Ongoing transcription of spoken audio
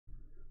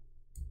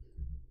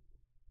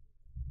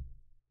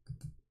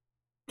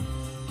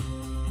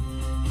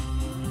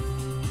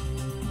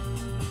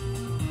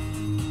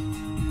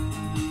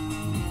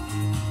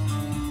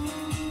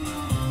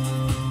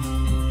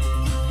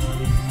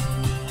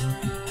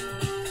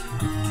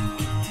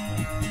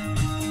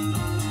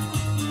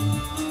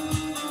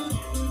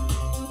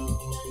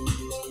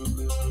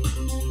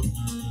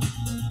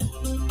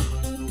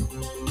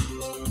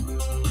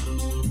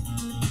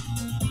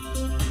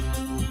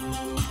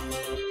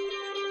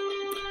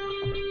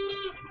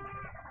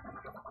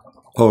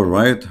All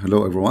right.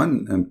 Hello,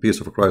 everyone, and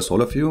peace of Christ,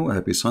 all of you.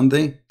 Happy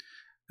Sunday,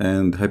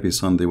 and happy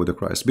Sunday with the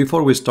Christ.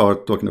 Before we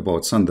start talking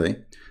about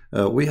Sunday,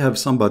 we have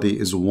somebody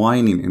is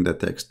whining in the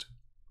text.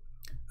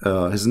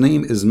 His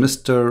name is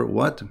Mr.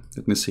 What?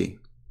 Let me see.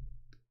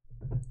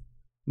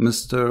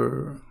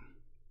 Mr.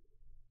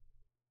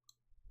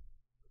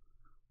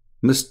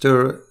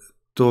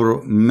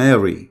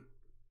 Tormary.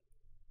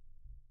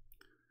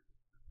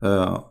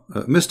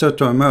 Mr.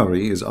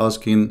 Tormary is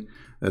asking.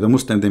 The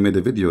Muslim, they made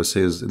a video,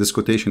 says this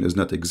quotation does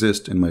not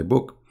exist in my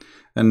book,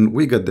 and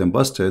we got them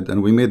busted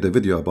and we made the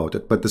video about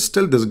it. But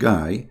still this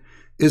guy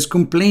is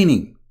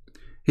complaining.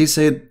 He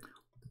said,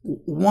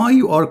 why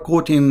you are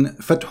quoting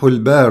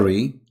Fathul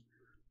Bari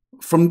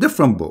from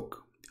different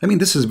book? I mean,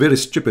 this is very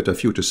stupid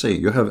of you to say.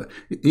 You have,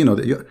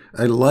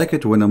 I like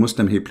it when a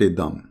Muslim, he played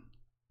dumb.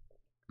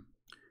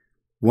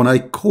 When I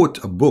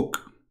quote a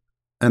book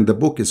and the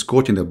book is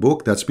quoting a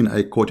book, that's mean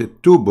I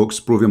quoted two books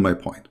proving my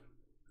point.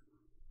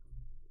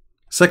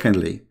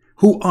 Secondly,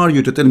 who are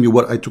you to tell me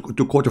what I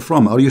to quote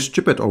from? Are you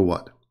stupid or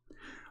what?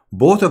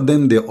 Both of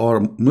them, they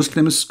are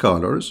Muslim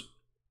scholars,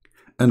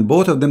 and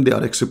both of them, they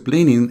are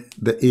explaining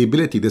the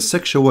ability, the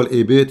sexual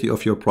ability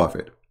of your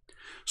prophet.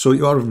 So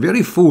you are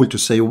very fool to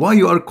say why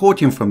you are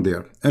quoting from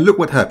there. And look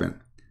what happened.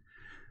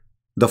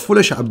 The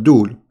foolish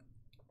Abdul,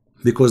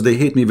 because they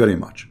hate me very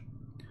much.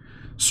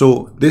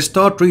 So they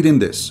start reading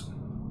this,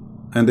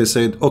 and they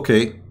said,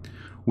 okay,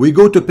 we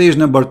go to page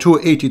number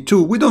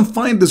 282. We don't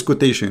find this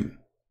quotation.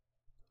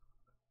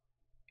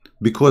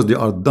 Because they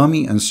are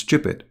dummy and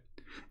stupid.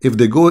 If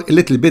they go a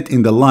little bit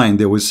in the line,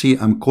 they will see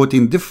I'm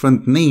quoting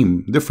different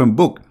name, different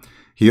book.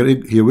 Here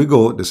we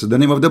go. This is the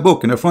name of the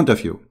book in front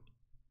of you.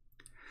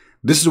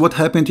 This is what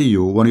happened to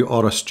you when you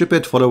are a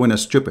stupid following a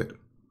stupid.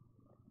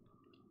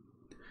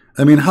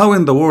 I mean, how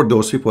in the world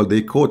those people,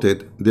 they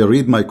quoted, they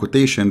read my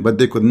quotation, but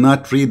they could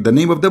not read the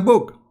name of the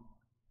book.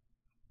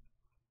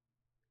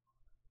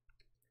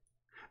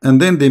 And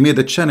then they made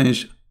a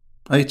challenge.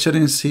 I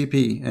challenge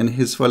CP and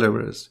his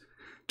followers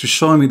to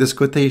show me this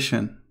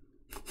quotation.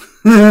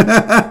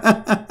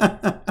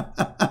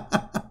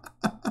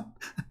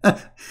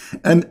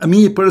 And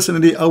me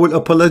personally, I will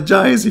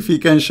apologize if he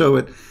can show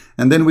it.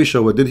 And then we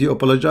show it. Did he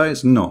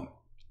apologize? No.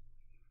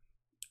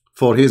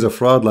 For he's a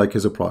fraud like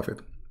he's a prophet.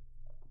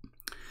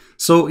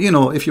 So,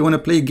 if you want to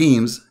play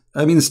games,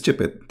 I mean,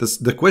 stupid.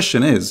 The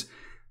question is,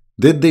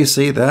 did they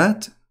say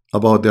that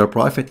about their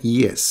prophet?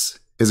 Yes.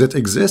 Does it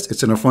exist?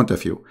 It's in front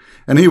of you.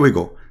 And here we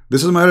go.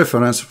 This is my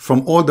reference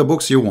from all the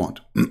books you want.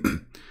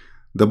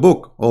 The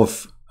book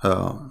of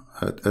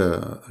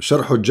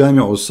Sharh al-Jami'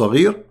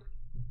 al-Saghir.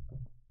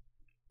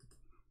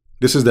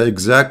 This is the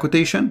exact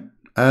quotation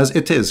as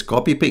it is.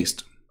 Copy,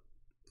 paste.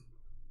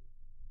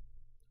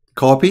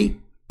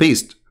 Copy,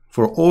 paste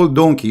for all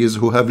donkeys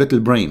who have little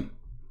brain.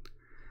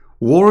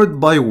 Word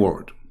by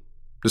word.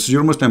 This is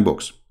your Muslim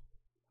books.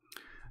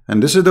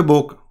 And this is the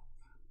book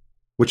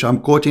which I'm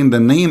quoting the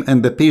name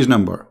and the page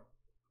number.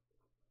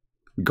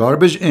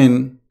 Garbage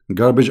in,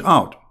 garbage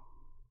out.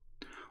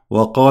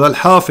 وقال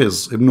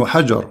الحافظ ابن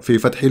حجر في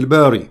فتح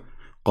الباري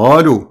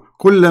قالوا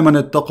كل من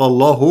اتقى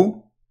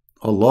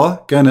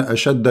الله كان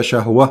أشد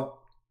شهوة.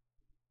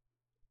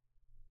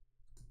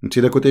 You see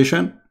the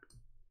quotation?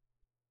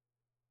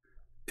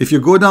 If you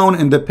go down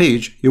in the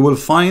page, you will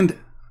find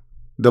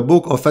the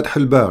book of Fath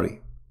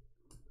al-Bari.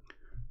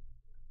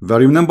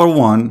 Volume number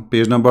 1,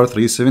 page number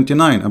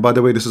 379. And by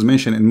the way, this is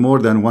mentioned in more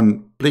than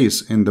one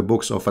place in the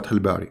books of Fath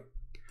al-Bari.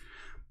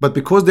 But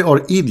because they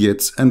are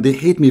idiots and they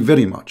hate me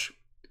very much,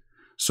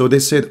 so they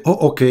said, oh,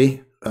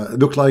 okay,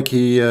 look like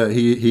he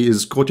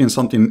is quoting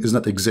something does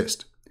not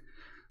exist.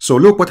 So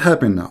look what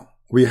happened now.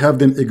 We have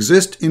them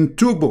exist in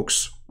two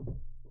books,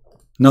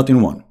 not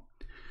in one.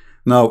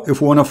 Now,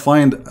 if we want to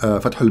find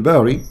Fath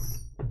al-Bari,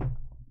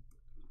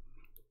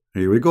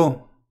 here we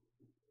go.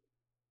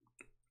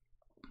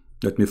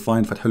 Let me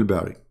find Fath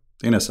al-Bari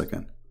in a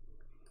second.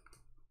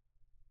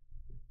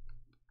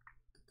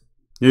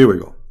 Here we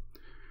go.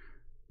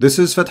 This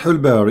is Fath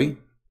al-Bari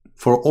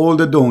for all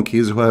the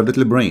donkeys who have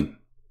little brain.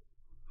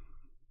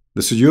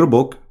 This is your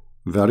book,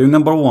 volume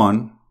number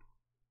 1.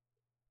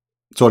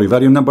 Sorry,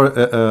 volume number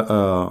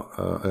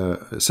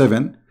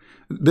 7.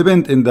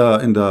 Depend in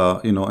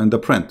the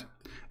print.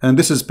 And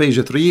this is page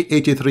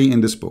 383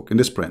 in this book, in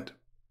this print.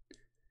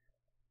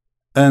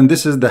 And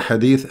this is the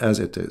hadith as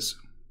it is.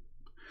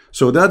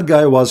 So that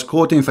guy was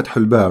quoting Fath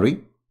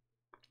al-Bari.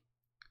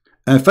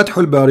 And Fath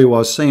al-Bari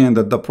was saying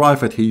that the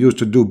prophet, he used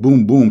to do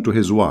boom boom to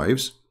his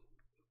wives.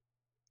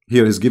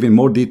 Here is giving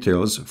more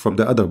details from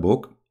the other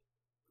book.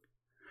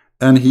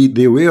 And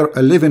they were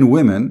 11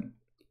 women,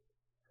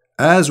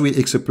 as we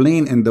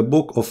explain in the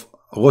book of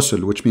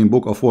Ghusl, which means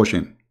book of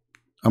washing.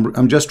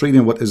 I'm just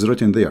reading what is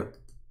written there.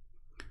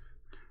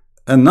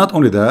 And not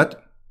only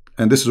that,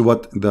 and this is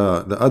what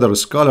the other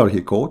scholar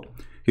he quote,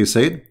 he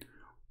said,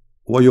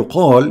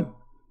 وَيُقَال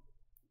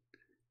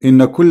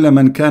إِنَّ كُلَّ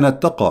مَنْ كَانَ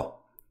اتَّقَى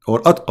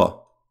or أَتْقَى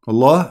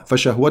Allah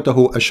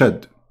فَشَهْوَتَهُ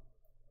أَشَدْ.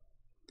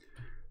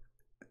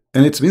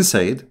 And it's been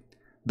said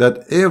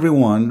that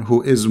everyone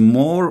who is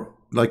more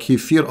like he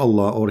fear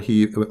Allah or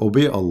he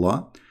obey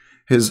Allah,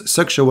 his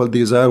sexual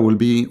desire will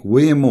be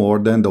way more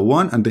than the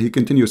one, and he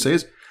continues,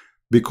 says,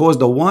 because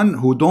the one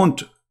who don't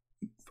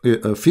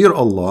fear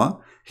Allah,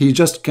 he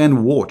just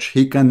can watch,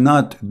 he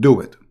cannot do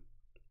it.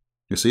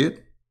 You see it?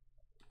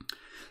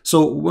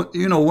 So,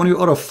 you know, when you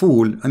are a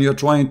fool and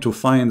you're trying to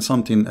find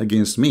something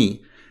against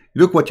me,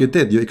 look what you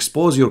did. You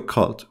expose your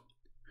cult.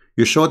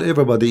 You showed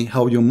everybody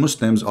how you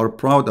Muslims are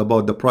proud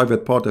about the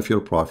private part of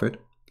your prophet.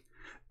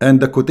 And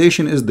the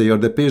quotation is there,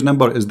 the page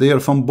number is there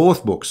from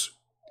both books.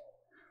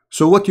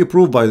 So what you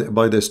prove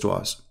by this to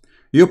us?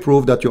 You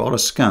prove that you are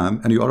a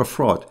scam and you are a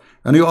fraud.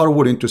 And you are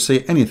willing to say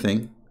anything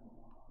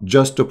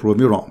just to prove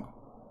me wrong.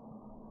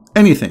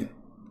 Anything.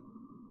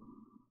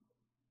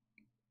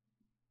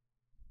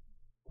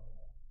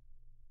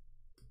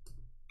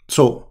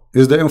 So,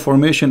 is the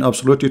information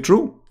absolutely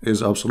true?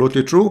 Is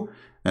absolutely true.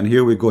 And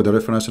here we go, the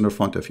reference in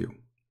front of you.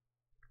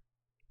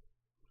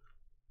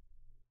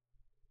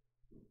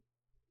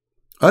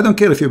 I don't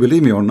care if you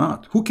believe me or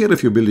not. Who cares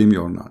if you believe me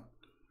or not?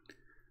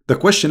 The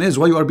question is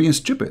why you are being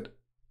stupid.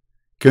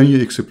 Can you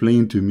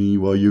explain to me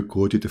why you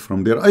quoted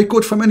from there? I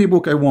quote from any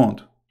book I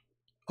want.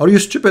 Are you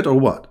stupid or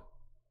what?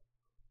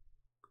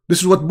 This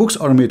is what books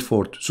are made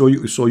for. So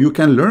you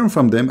can learn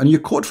from them and you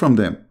quote from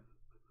them.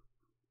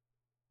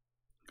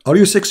 Are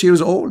you 6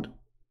 years old?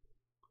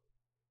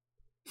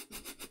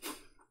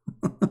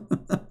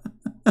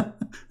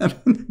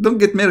 Don't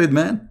get married,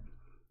 man.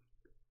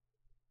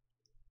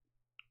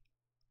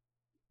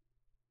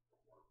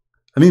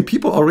 I mean,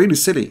 people are really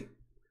silly.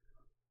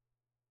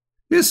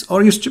 Yes,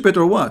 are you stupid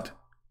or what?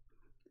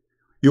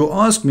 You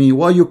ask me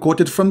why you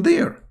quoted from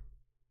there.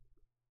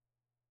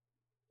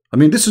 I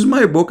mean, this is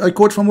my book. I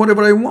quote from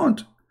whatever I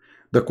want.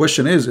 The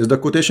question is the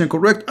quotation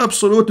correct?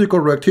 Absolutely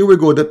correct. Here we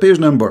go, the page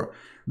number.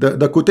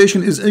 The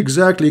quotation is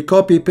exactly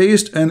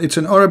copy-paste, and it's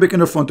in Arabic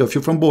in front of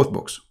you from both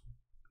books.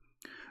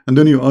 And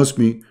then you ask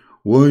me,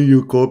 why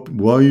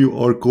you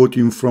are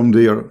quoting from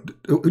there?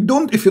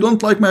 If you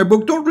don't like my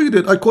book, don't read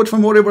it. I quote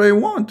from whatever I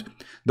want.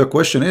 The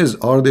question is,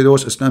 are they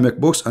those Islamic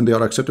books and they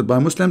are accepted by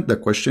Muslims? The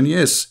question,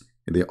 yes,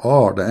 they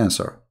are. The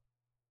answer.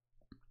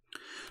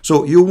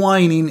 So you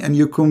whining and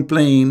you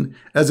complain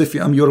as if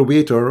I'm your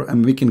waiter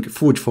and making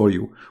food for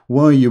you.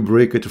 Why you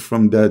break it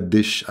from that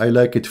dish? I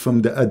like it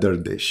from the other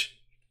dish.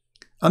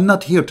 I'm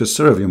not here to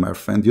serve you, my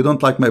friend. You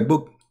don't like my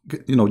book,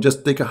 you know,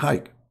 just take a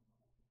hike.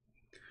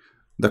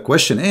 The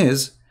question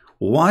is,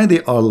 why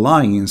they are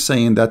lying,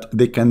 saying that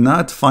they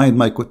cannot find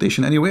my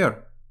quotation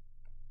anywhere?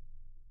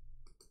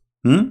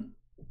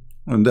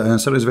 And the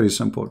answer is very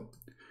simple.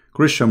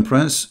 Christian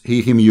Prince,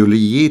 he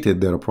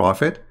humiliated their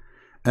prophet,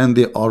 and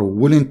they are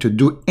willing to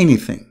do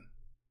anything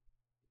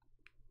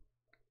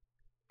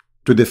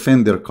to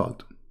defend their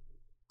cult.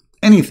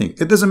 Anything.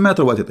 It doesn't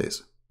matter what it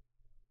is.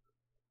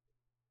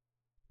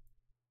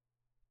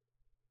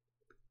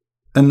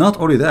 And not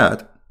only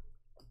that,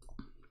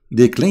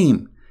 they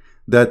claim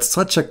that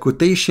such a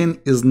quotation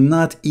is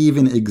not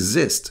even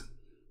exist.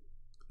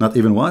 Not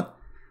even what?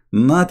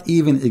 Not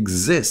even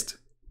exist.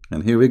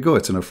 And here we go.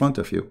 It's in front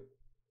of you.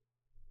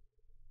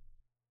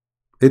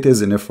 It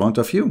is in front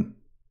of you.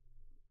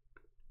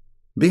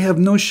 They have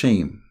no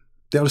shame.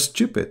 They are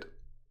stupid.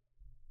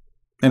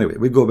 Anyway,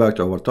 we go back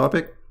to our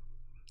topic.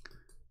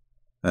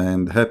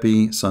 And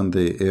happy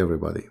Sunday,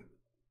 everybody.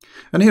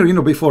 And here, you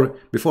know,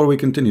 before we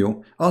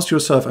continue, ask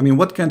yourself, I mean,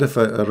 what kind of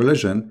a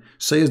religion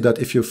says that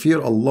if you fear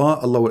Allah,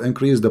 Allah will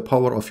increase the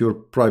power of your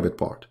private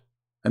part?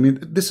 I mean,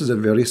 this is a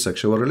very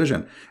sexual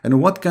religion.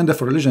 And what kind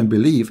of religion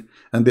believe,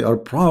 and they are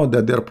proud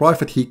that their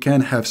prophet, he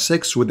can have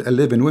sex with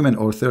 11 women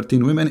or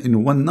 13 women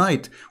in one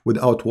night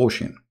without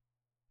washing?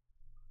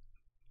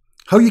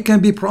 How you can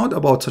be proud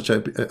about such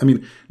a, I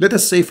mean, let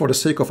us say for the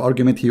sake of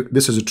argument here,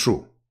 this is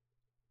true.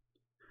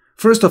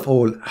 First of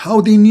all,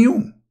 how they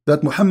knew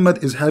that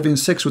Muhammad is having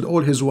sex with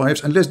all his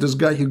wives, unless this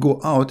guy, he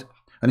go out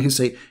and he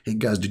say, hey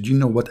guys, did you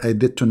know what I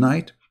did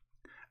tonight?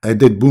 I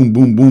did boom,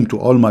 boom, boom to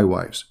all my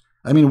wives.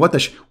 I mean, what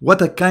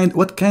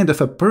kind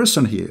of a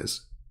person he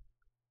is?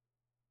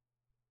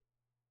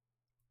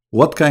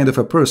 What kind of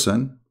a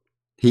person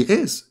he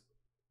is?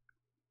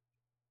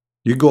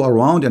 You go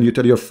around and you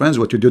tell your friends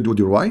what you did with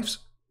your wives?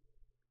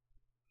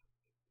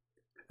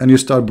 And you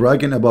start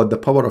bragging about the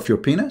power of your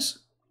penis?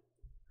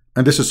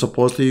 And this is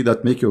supposedly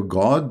that make you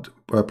God,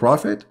 a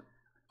prophet,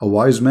 a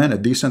wise man, a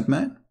decent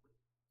man?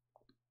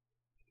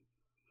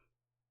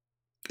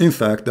 In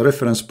fact, the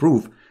reference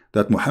prove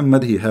that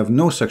Muhammad, he have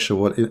no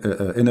sexual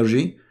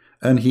energy,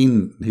 and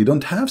he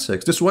don't have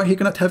sex. This is why he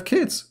cannot have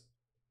kids.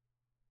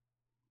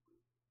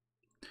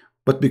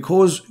 But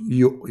because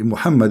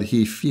Muhammad,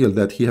 he feel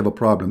that he have a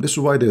problem. This is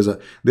why there's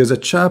a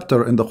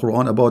chapter in the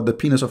Quran about the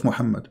penis of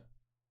Muhammad,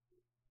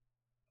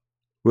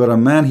 where a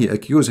man, he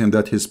accused him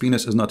that his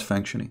penis is not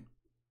functioning.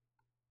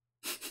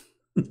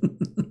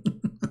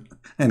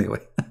 Anyway.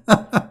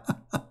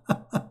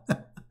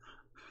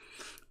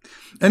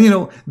 And you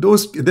know,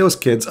 those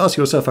kids, ask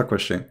yourself a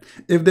question.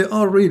 If they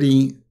are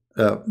really,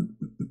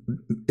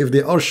 if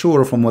they are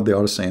sure from what they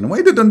are saying,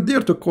 why they don't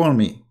dare to call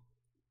me?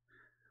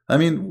 I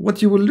mean,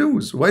 what you will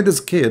lose? Why this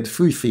kid,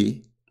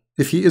 Fifi,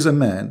 if he is a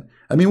man,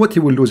 I mean, what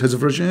he will lose? His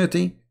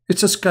virginity?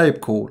 It's a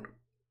Skype call.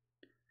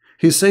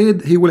 He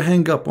said he will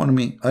hang up on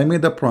me. I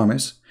made a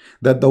promise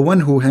that the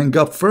one who hang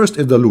up first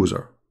is the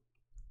loser.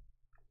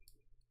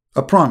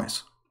 A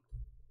promise.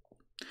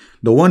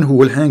 The one who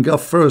will hang up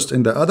first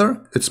in the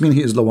other, it's mean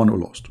he is the one who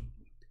lost.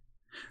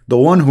 The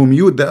one who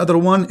mute the other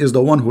one is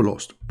the one who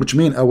lost, which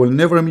means I will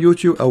never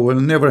mute you, I will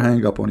never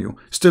hang up on you.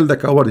 Still the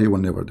coward, he will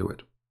never do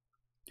it.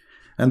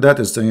 And that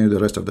is telling you the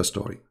rest of the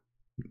story.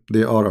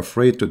 They are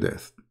afraid to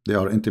death. They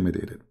are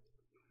intimidated.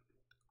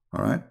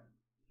 All right.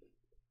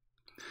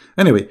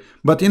 Anyway,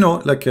 but you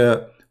know, like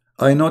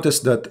I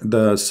noticed that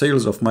the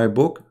sales of my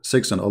book,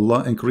 Sex and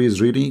Allah,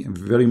 increased really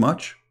very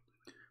much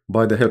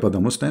by the help of the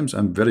Muslims.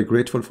 I'm very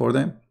grateful for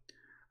them.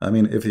 I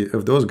mean, if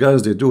those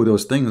guys, they do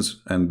those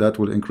things and that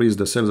will increase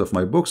the sales of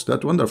my books,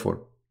 that's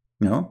wonderful.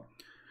 You know,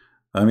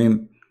 I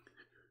mean,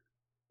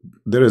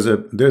 there's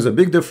a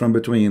big difference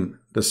between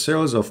the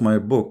sales of my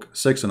book,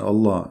 Sex and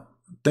Allah,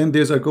 10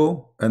 days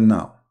ago and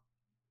now.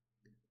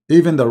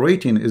 Even the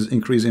rating is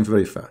increasing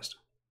very fast.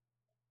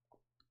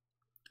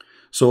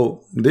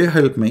 So they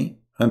help me,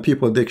 and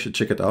people, they should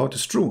check it out.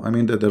 It's true. I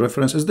mean, the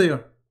reference is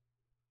there.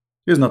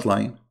 He's not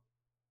lying.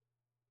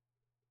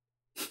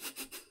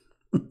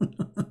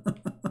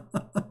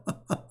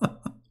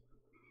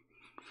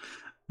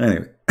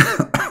 Anyway,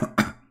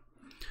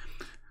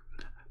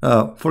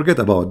 forget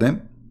about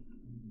them.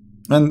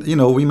 And you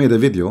know, we made a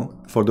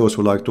video for those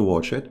who like to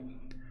watch it,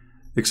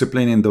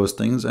 explaining those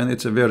things, and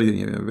it's a very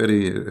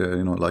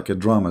you know, like a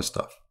drama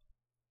stuff.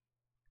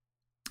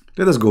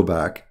 Let us go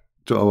back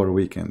to our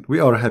weekend.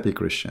 We are happy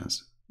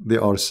Christians. They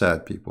are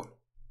sad people.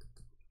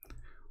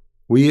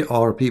 We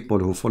are people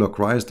who follow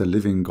Christ, the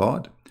living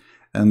God,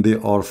 and they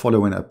are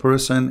following a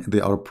person. They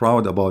are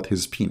proud about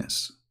his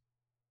penis.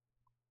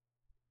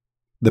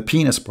 The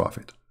penis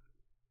prophet.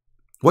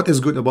 What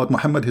is good about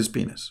Muhammad? His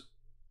penis.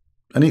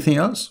 Anything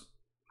else?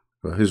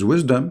 His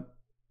wisdom.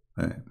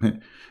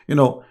 You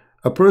know,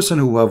 a person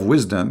who have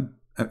wisdom.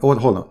 Oh,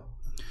 hold on.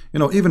 You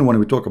know, even when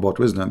we talk about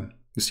wisdom,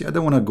 you see, I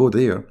don't want to go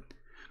there.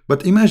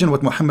 But imagine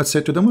what Muhammad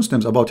said to the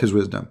Muslims about his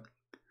wisdom.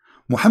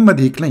 Muhammad,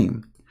 he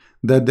claimed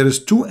that there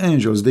is 2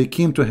 angels, they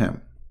came to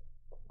him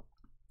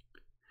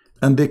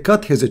and they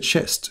cut his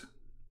chest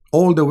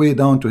all the way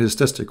down to his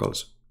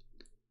testicles,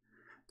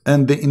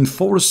 and they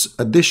enforce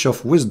a dish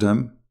of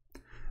wisdom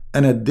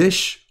and a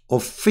dish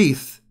of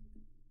faith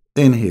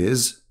in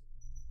his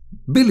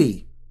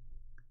belly.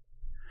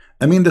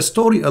 I mean, the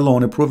story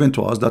alone is proving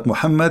to us that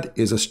Muhammad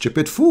is a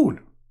stupid fool.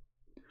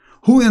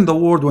 Who in the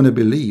world want to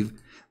believe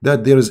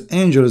that there is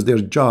angels, their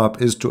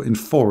job is to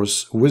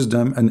enforce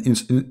wisdom and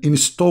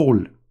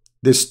install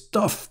this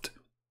stuffed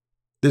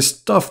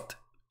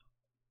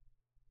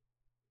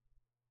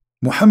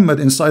Muhammad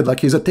inside like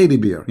he's a teddy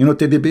bear. You know,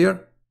 teddy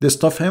bear? They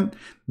stuff him.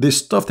 They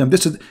stuffed him.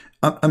 This is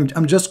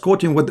I'm just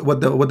quoting what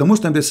the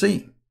Muslims they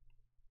say.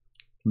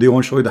 Do you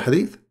want to show you the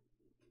hadith?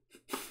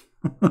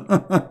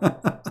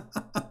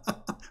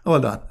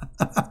 Hold on.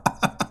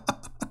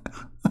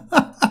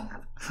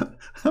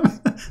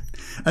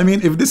 I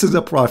mean, if this is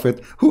a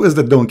prophet, who is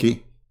the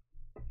donkey?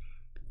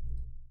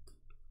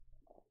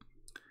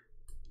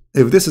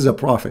 If this is a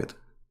prophet,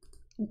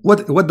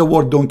 what the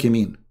word donkey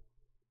mean?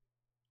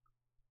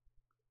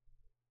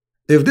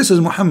 If this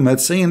is Muhammad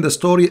saying the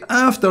story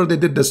after they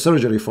did the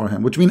surgery for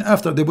him, which means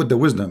after they put the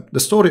wisdom, the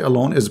story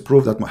alone is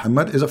proof that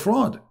Muhammad is a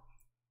fraud.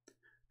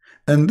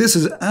 And this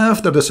is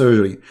after the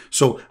surgery.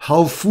 So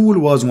how fool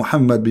was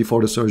Muhammad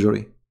before the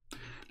surgery?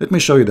 Let me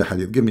show you the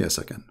hadith. Give me a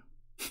second.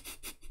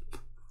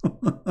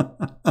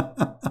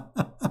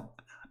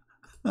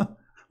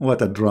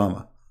 What a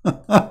drama.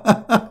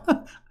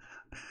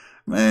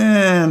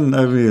 Man,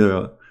 I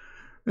mean,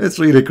 it's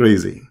really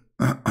crazy.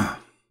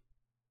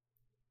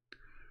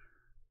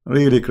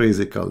 Really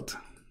crazy cult.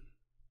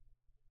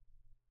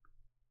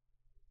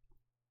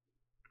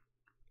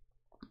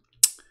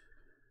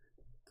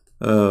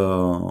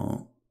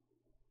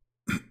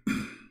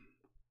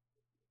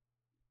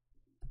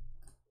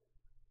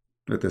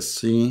 Let us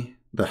see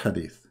the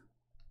hadith.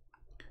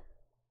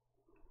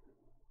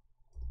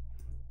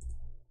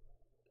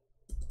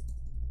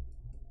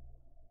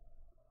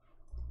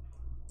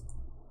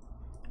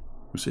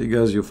 You see,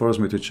 guys, you forced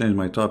me to change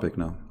my topic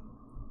now.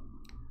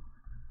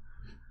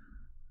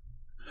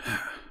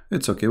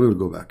 It's okay, we will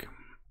go back.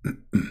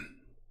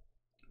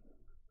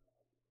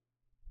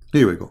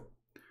 Here we go.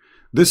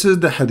 This is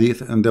the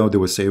hadith, and now they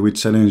will say, we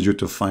challenge you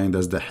to find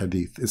us the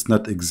hadith. It's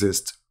not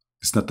exist.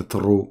 It's not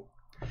true.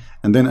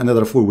 And then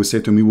another fool will say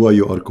to me, why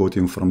you are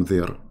quoting from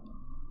there?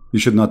 You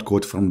should not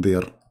quote from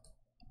there.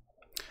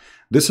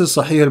 This is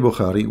Sahih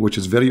al-Bukhari, which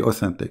is very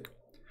authentic.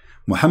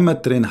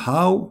 Muhammad trained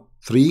how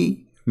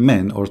 3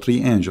 men or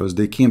 3 angels,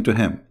 they came to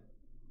him.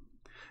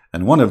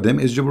 And one of them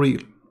is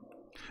Jibreel.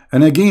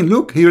 And again,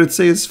 look, here it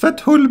says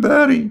Fathul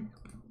Bari.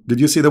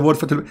 Did you see the word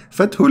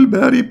Fathul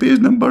Bari, page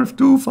number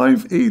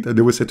 258? And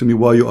they will say to me,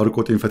 why you are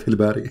quoting Fathul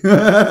Bari?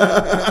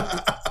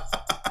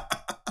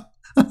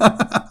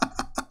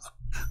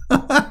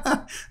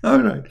 All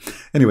right.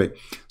 Anyway,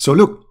 so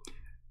look,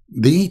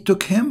 they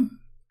took him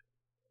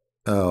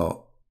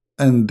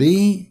and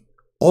they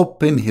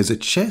opened his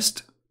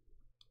chest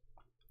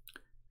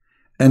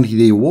and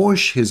they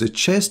wash his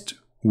chest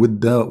with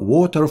the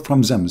water from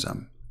Zamzam.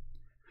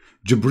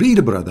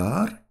 Jibreel,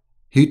 brother,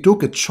 he took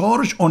a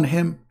charge on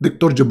him.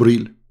 Dr.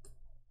 Jibreel.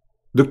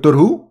 Dr.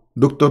 who?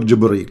 Dr.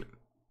 Jibreel.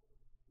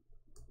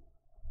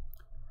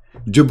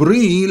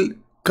 Jibreel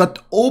cut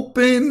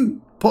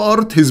open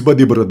part his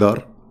body,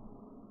 brother.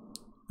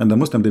 And the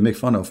Muslim, they make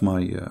fun of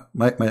my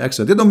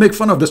accent. They don't make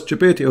fun of the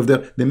stupidity of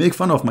their, they make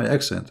fun of my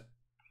accent.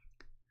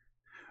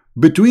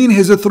 Between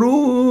his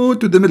throat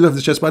to the middle of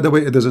the chest. By the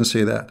way, it doesn't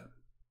say that.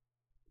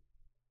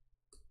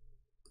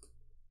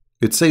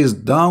 It says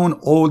down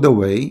all the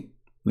way,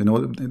 you know,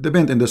 the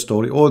bent in the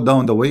story, all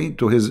down the way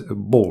to his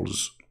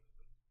balls.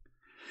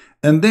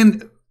 And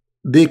then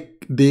they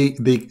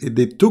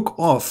took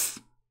off,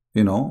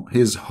 you know,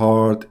 his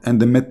heart and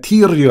the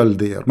material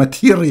there.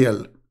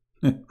 Material.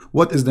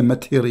 What is the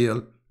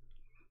material?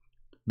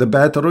 The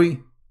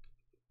battery,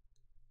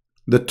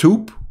 the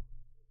tube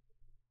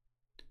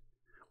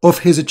of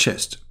his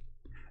chest.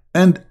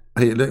 And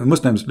hey,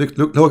 Muslims,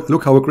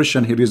 look how a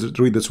Christian here is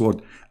read this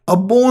word.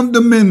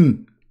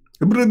 Abandonment,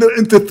 brother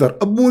and sister,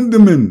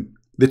 abandonment.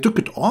 They took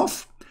it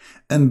off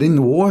and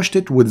then washed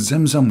it with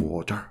Zamzam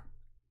water.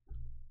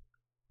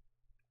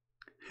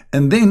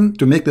 And then,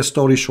 to make the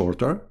story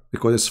shorter,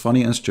 because it's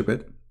funny and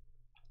stupid,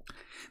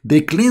 they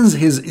cleanse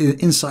his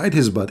inside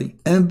his body,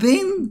 and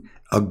then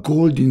a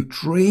golden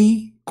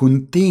tray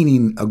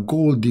containing a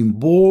golden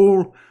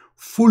bowl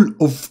full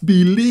of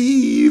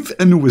belief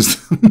and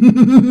wisdom.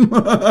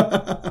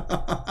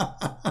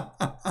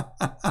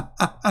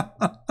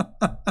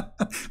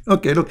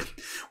 Okay, look,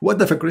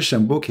 what if a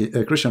Christian book,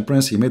 a Christian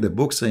prince, he made a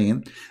book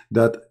saying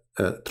that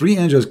 3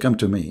 angels come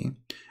to me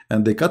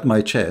and they cut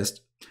my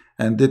chest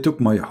and they took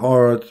my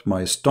heart,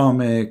 my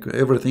stomach,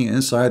 everything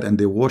inside, and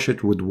they wash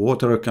it with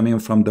water coming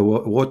from the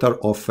water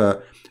of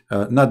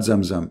not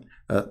Zamzam,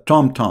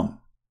 Tom.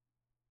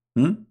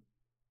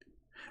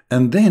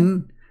 And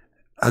then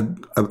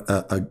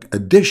a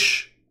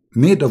dish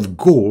made of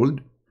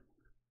gold.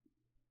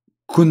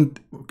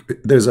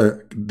 There's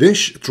a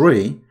dish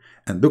tray,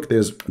 and look,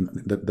 there's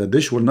the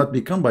dish will not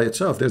become by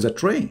itself. There's a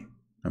tray.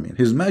 I mean,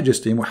 His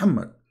Majesty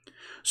Muhammad.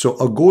 So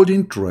a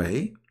golden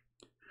tray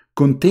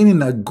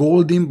containing a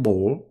golden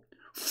bowl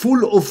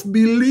full of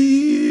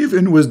belief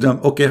and wisdom.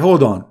 Okay,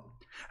 hold on.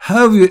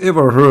 Have you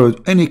ever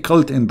heard any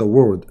cult in the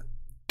world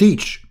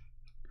teach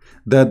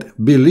that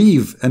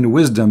belief and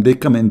wisdom, they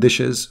come in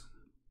dishes?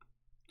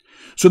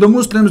 So the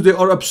Muslims, they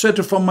are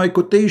upset from my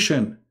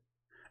quotation,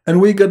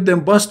 and we get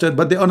them busted,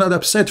 but they are not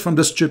upset from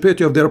the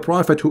stupidity of their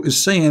prophet, who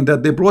is saying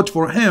that they brought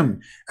for him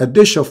a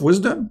dish of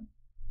wisdom,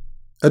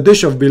 a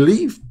dish of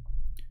belief.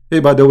 Hey,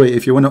 by the way,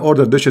 if you want to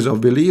order dishes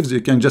of beliefs,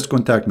 you can just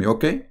contact me,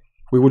 okay?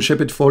 We will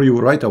ship it for you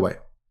right away.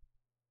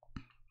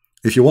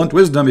 If you want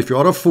wisdom, if you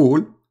are a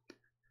fool,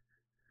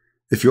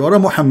 if you are a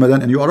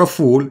Muhammadan and you are a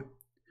fool,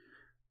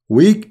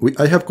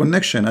 I have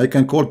connection. I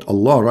can call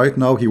Allah right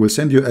now. He will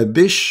send you a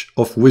dish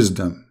of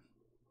wisdom.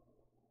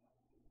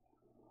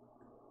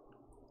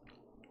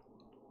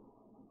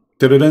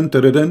 Christian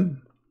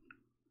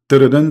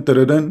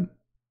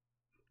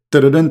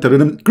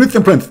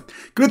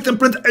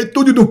Prince, I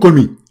told you don't call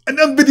me, and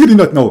I'm busy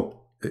not now.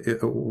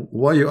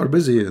 Why you are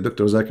busy,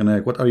 Dr.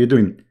 Zakir? What are you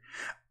doing?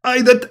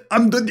 I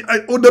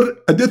order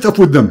a dish of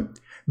wisdom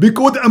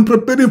because I'm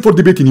preparing for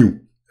debating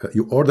you.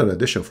 You order a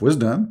dish of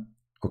wisdom,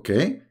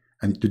 okay?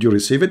 And did you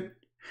receive it?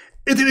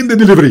 It is in the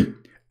delivery,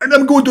 and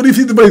I'm going to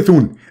receive it very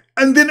soon.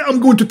 And then I'm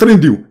going to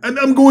trend you, and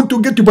I'm going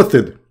to get you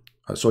busted.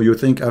 So you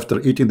think after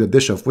eating the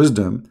dish of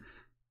wisdom,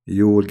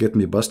 you will get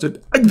me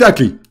busted?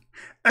 Exactly.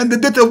 And the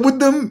dish of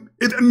wisdom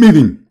is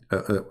amazing.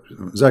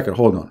 Zakir,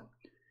 hold on.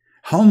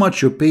 How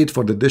much you paid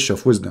for the dish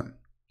of wisdom?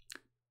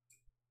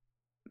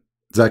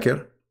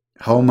 Zakir,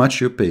 how much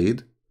you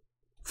paid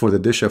for the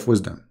dish of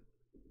wisdom?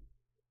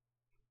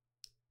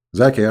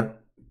 Zakir,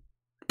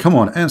 come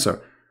on,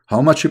 answer.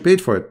 How much you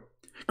paid for it?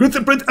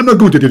 Christian Prince, I'm not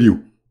going to tell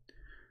you.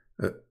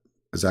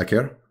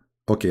 Zakir,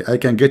 okay, I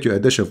can get you a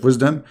dish of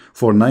wisdom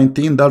for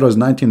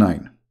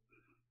 $19.99.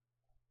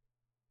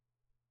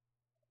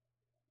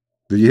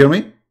 Do you hear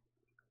me?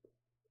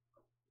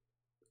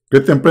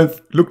 Christian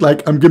Prince, look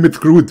like I'm getting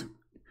screwed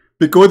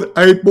because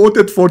I bought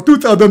it for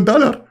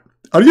 $2,000.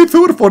 Are you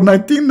sure for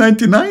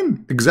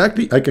 $19.99?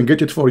 Exactly, I can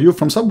get it for you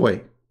from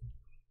Subway.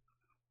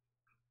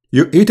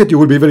 You eat it, you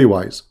will be very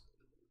wise.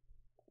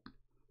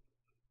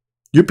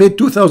 You paid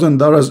 $2,000,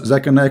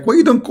 Zakir Naik. Why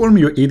you don't call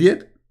me, you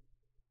idiot?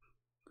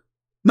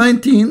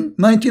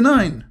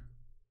 $19.99.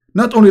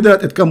 Not only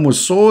that, it comes with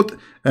salt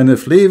and a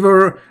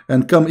flavor,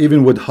 and come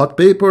even with hot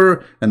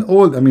pepper and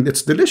all. I mean,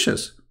 it's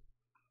delicious.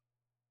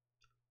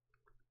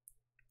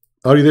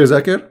 Are you there,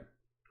 Zakir?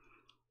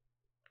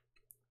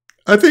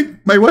 I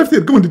think my wife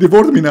is going to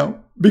divorce me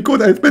now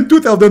because I spent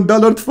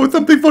 $2,000 for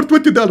something for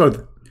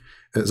 $20.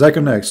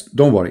 Zakir Naik,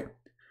 don't worry.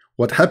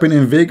 What happened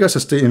in Vegas,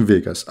 stay in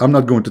Vegas. I'm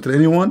not going to tell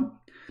anyone.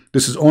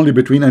 This is only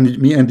between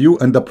me and you,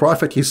 and the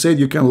prophet, he said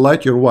you can lie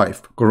to your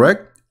wife,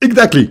 correct?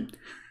 Exactly.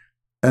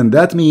 And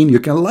that means you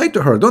can lie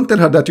to her. Don't tell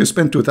her that you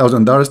spent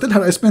 $2,000. Tell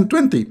her I spent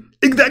 $20.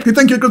 Exactly.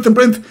 Thank you, Christian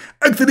Prince.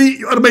 Actually,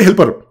 you are my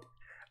helper.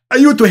 I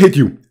used to hate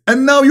you,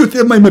 and now you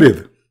tell my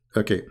married.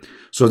 Okay,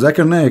 so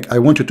Zakir Naik, I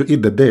want you to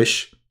eat the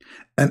dish,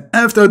 and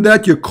after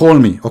that you call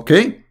me,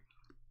 okay?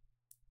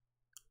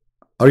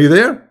 Are you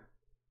there?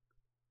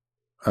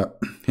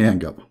 He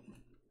hung up.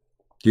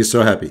 He's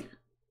so happy.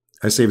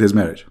 I saved his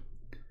marriage.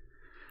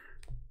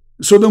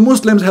 So the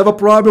Muslims have a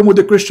problem with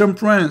the Christian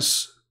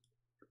Prince,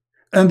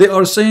 and they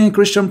are saying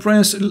Christian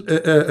Prince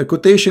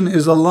quotation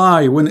is a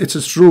lie when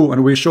it's true,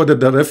 and we showed it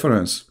the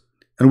reference,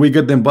 and we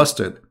get them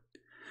busted.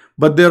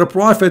 But their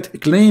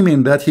prophet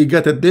claiming that he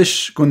got a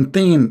dish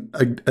contain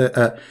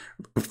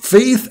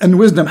faith and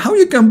wisdom. How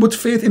you can put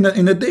faith in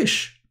a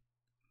dish?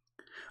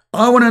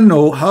 I want to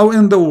know how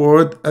in the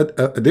world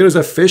there is a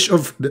a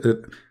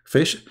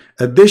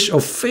dish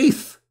of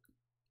faith,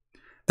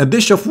 a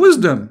dish of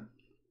wisdom.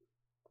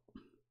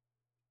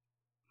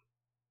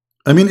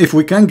 I mean, if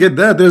we can't get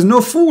that, there's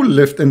no fool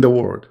left in the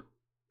world.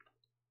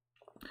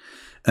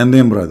 And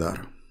then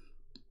brother,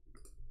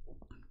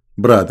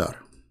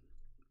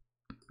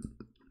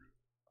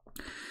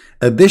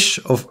 a dish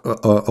of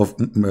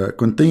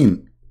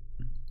contain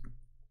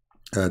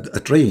a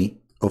tray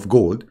of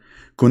gold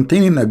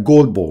containing a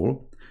gold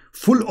bowl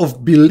full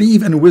of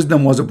belief and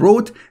wisdom was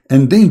brought,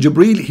 and then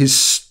Jibril, he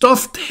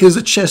stuffed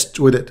his chest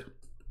with it.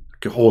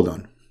 Okay, hold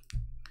on.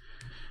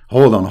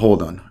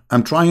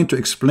 I'm trying to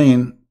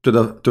explain to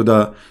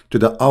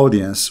the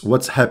audience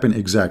what's happened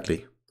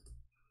exactly.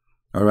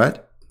 All right,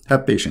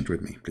 have patience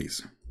with me,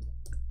 please.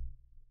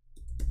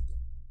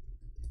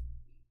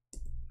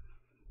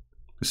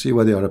 You see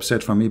why they are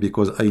upset from me?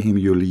 Because I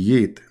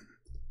humiliate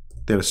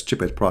their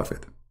stupid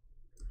prophet.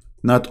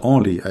 Not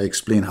only I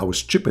explain how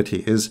stupid he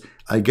is,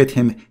 I get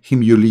him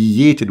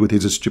humiliated with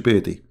his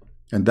stupidity,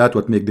 and that's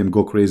what makes them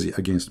go crazy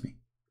against me.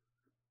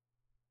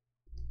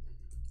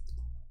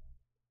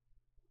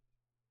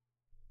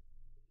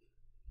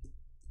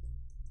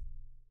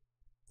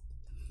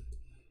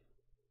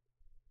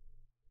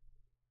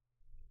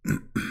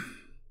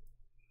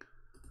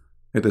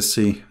 Let us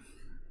see.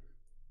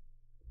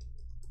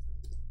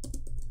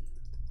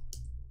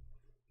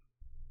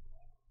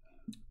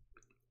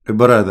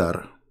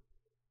 Brother,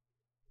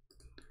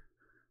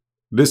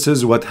 this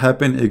is what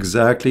happened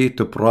exactly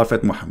to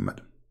Prophet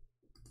Muhammad.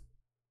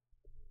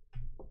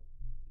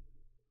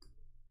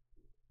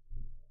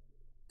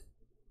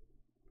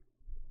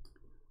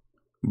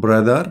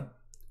 Brother,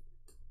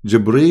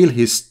 Jibril,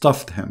 he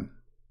stuffed him.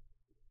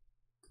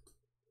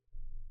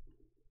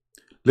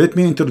 Let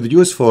me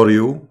introduce for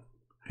you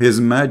His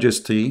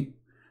Majesty,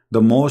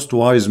 the most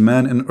wise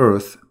man in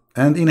earth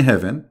and in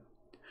heaven,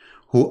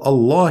 who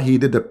Allah, he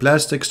did a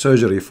plastic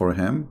surgery for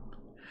him,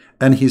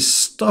 and he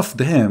stuffed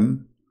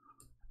him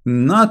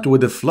not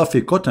with a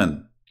fluffy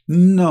cotton.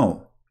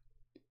 No.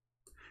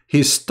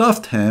 He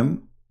stuffed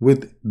him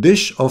with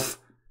dish of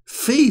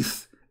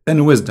faith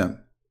and wisdom,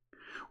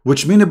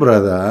 which means,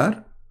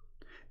 brother,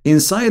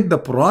 inside the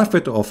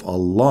Prophet of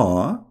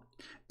Allah,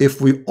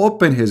 if we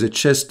open his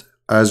chest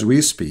as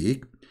we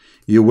speak,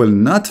 you will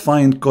not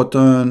find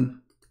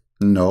cotton.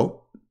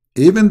 No.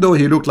 Even though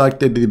he looked like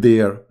teddy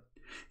bear,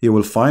 you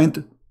will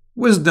find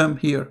wisdom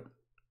here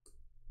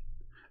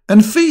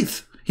and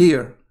faith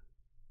here.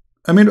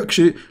 I mean,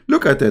 actually,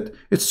 look at it.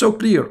 It's so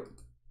clear.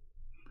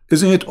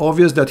 Isn't it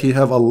obvious that he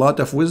have a lot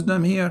of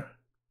wisdom here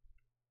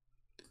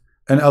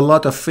and a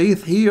lot of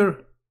faith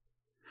here?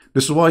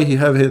 This is why he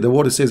have the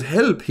word that says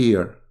help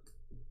here.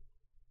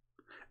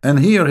 And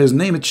here his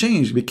name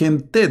changed,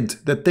 became Ted,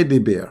 the teddy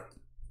bear.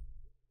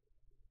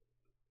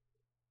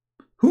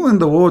 Who in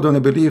the world want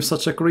to believe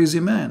such a crazy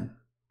man?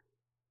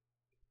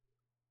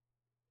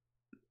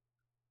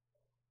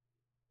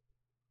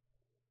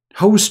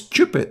 How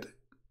stupid.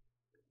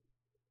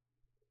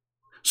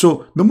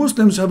 So the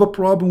Muslims have a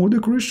problem with the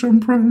Christian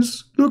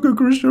Prince. Look at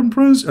Christian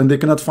Prince. And they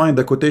cannot find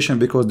the quotation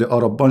because they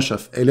are a bunch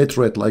of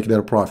illiterate like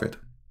their prophet.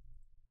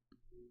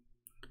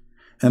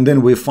 And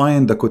then we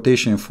find the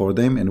quotation for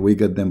them and we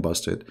get them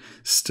busted.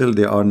 Still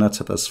they are not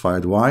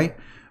satisfied. Why?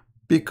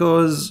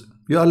 Because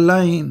you are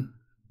lying.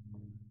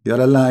 You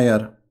are a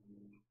liar.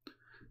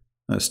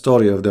 A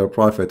story of their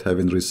prophet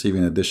having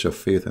receiving a dish of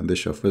faith and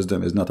dish of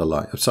wisdom is not a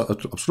lie.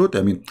 Absolutely.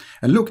 I mean,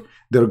 and look,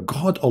 their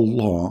God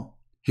Allah,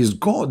 He's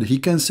God. He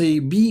can say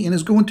be and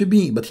it's going to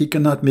be, but he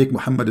cannot make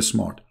Muhammad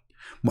smart.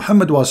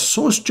 Muhammad was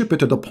so stupid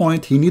to the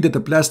point he needed a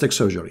plastic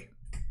surgery.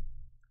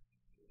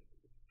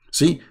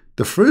 See,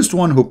 the first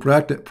one who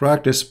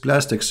practiced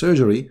plastic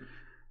surgery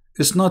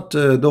is not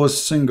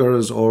those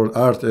singers or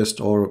artists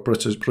or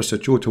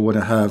prostitutes who want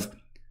to have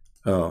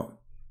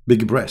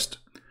big breast.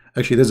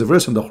 Actually, there's a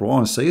verse in the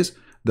Quran says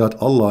that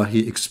Allah,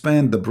 He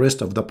expand the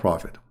breast of the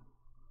Prophet.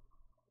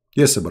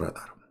 Yes,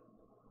 brother.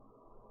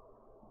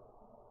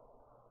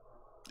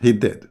 He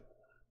did.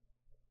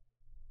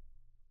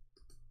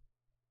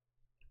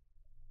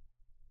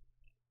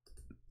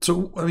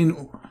 So, I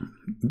mean,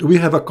 do we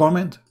have a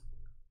comment?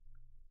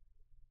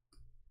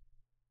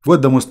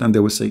 What the Muslim, they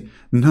will say,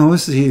 no,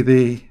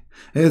 CB,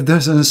 it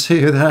doesn't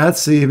say that,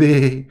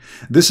 CB.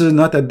 This is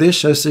not a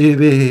dish,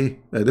 CB.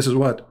 This is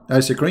what?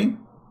 Ice cream?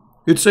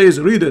 It says,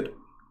 read it.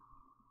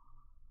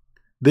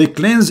 They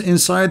cleanse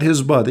inside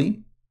his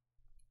body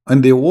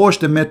and they wash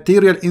the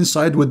material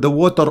inside with the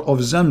water of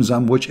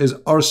Zamzam, which is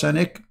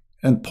arsenic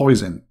and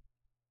poison,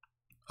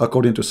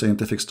 according to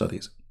scientific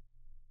studies.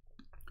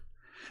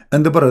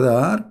 And the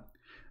brother,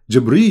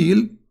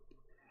 Jibreel,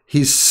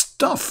 he's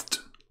stuffed.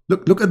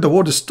 Look at the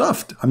word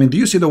stuffed. I mean, do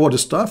you see the word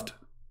stuffed?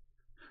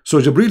 So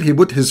Jibreel, he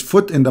put his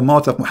foot in the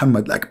mouth of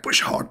Muhammad, like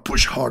push hard,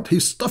 push hard.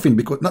 He's stuffing,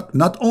 because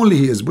not only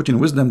he is putting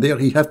wisdom there,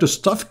 he have to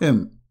stuff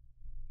him.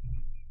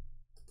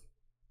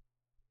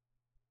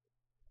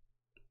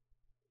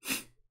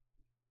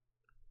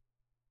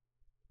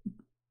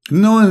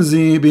 No,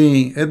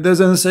 ZP. It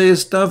doesn't say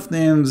stuffed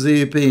in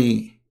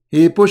ZP.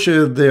 He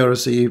pushes there,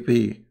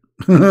 CP.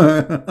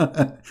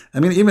 I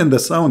mean, even the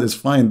sound is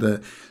fine.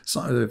 The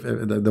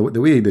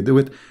way they do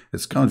it,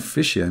 it's kind of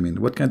fishy. I mean,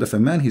 what kind of a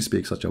man he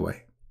speaks such a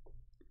way?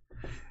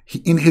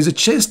 In his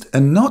chest,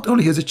 and not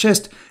only his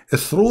chest,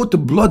 throat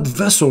blood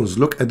vessels.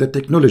 Look at the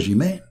technology,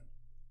 man.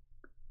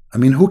 I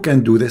mean, who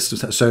can do this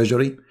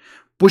surgery?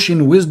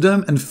 Pushing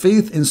wisdom and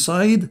faith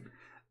inside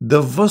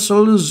the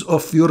vessels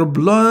of your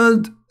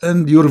blood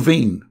and your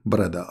vein,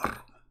 brother.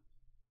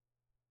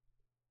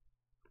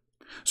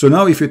 So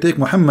now if you take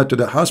Muhammad to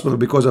the hospital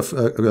because of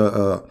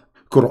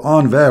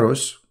Quran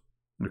virus,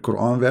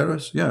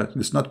 yeah,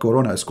 it's not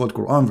corona, it's called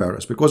Quran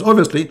virus, because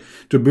obviously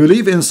to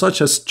believe in such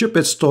a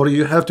stupid story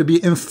you have to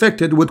be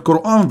infected with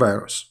Quran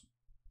virus,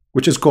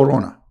 which is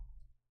corona.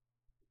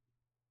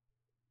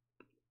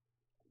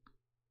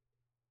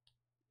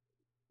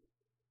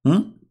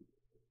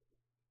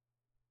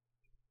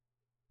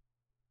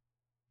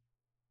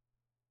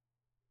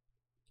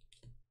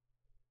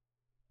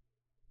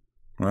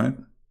 Right?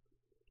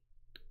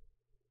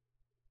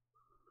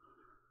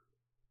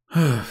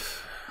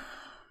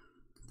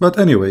 But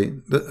anyway,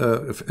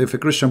 if a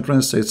Christian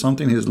prince said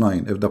something, he's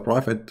lying. If the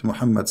Prophet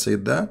Muhammad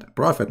said that,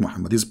 Prophet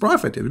Muhammad, he's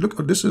prophet. Look,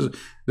 this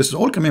is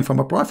all coming from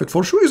a prophet.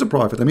 For sure, he's a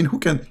prophet. I mean,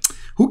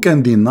 who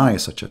can deny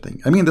such a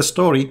thing? I mean, the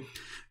story,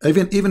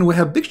 even we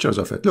have pictures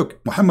of it.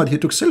 Look, Muhammad, he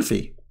took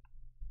selfie.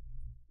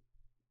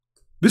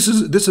 This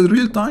is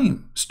real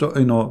time,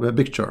 a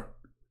picture.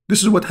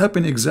 This is what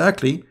happened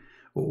exactly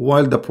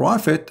while the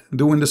Prophet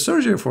doing the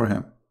surgery for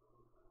him.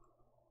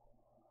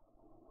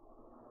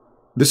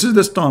 This is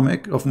the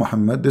stomach of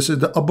Muhammad, this is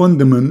the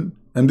abdomen,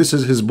 and this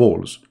is his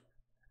balls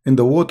in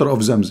the water of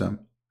Zamzam.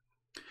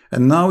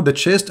 And now the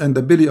chest and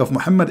the belly of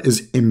Muhammad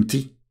is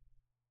empty.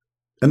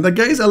 And the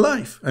guy is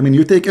alive. I mean,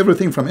 you take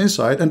everything from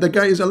inside and the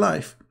guy is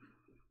alive.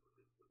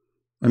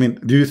 I mean,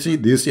 do you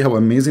see how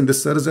amazing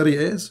this surgery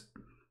is?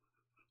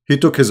 He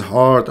took his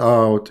heart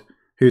out,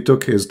 he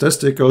took his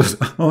testicles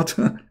out,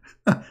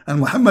 and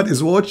Muhammad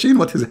is watching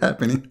what is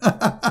happening.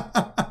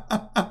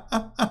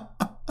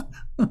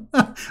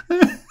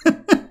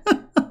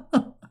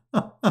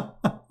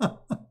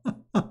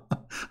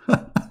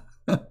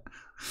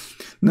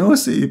 No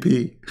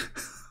CP.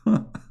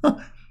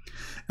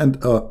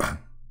 And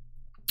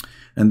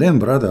then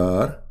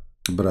brother,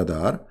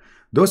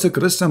 those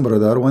Christian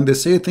brother, when they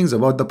say things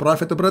about the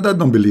Prophet, brother,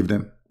 don't believe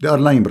them. They are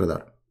lying,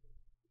 brother.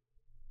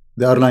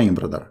 They are lying,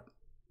 brother.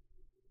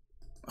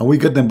 And we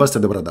get them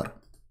busted, brother.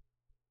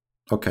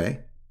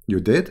 Okay, you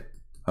did?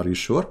 Are you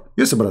sure?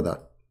 Yes, brother.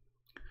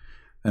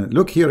 And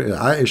look here,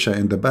 Aisha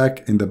in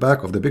the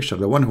back of the picture,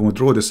 the one who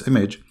drew this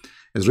image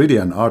is really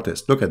an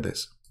artist. Look at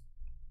this.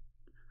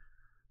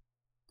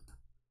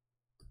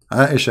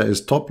 Aisha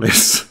is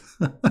topless.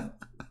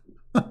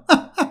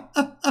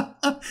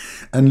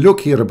 And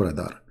look here,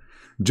 brother.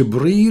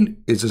 Jibreel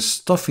is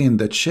stuffing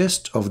the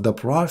chest of the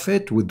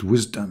Prophet with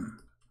wisdom.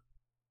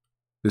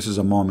 This is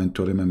a moment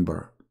to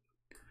remember.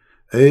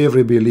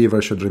 Every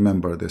believer should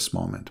remember this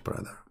moment,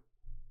 brother.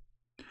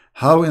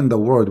 How in the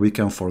world we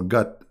can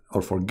forget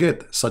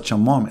such a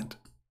moment?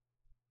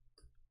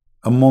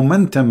 A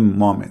momentum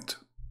moment.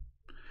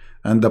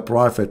 And the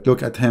Prophet,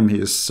 look at him, he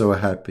is so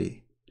happy.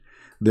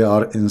 They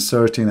are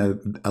inserting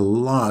a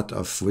lot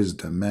of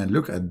wisdom. Man,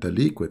 look at the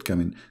liquid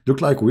coming.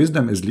 Look like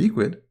wisdom is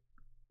liquid.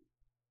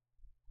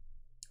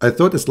 I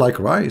thought it's like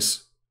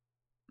rice.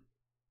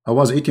 I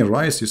was eating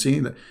rice, you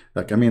see?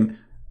 Like, I mean,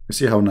 you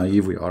see how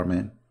naive we are,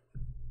 man.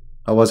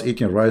 I was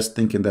eating rice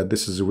thinking that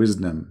this is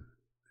wisdom.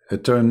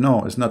 It turned,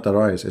 no, it's not a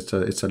rice. It's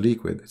a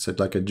liquid. It's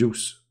like a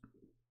juice.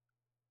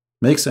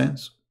 Makes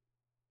sense?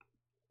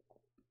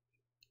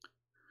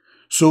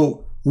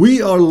 So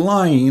we are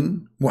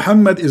lying.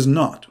 Muhammad is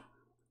not.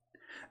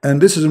 And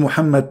this is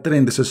Muhammad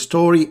telling this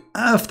story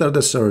after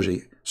the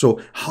surgery. So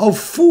how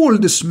fool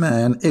this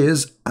man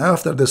is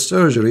after the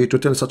surgery to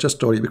tell such a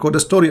story, because the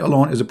story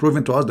alone is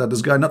proving to us that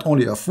this guy not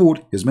only a fool,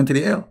 he's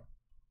mentally ill.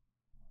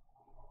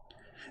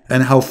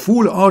 And how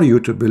fool are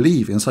you to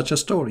believe in such a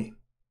story?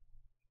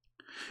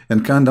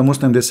 And can the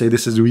Muslim, they say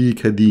this is weak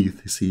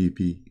hadith,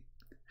 CP.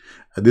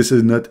 This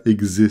does not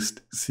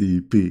exist,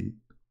 CP.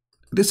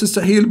 This is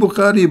Sahih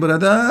al-Bukhari,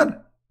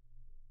 brother.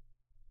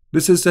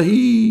 This is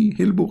Sahih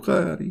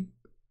al-Bukhari.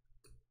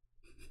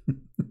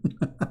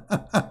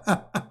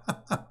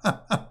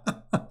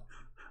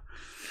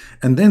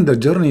 And then the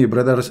journey,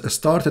 brothers,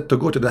 started to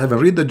go to the heaven.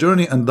 Read the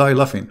journey and die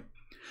laughing.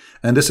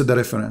 And this is the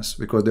reference,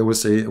 because they will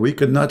say, we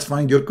could not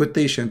find your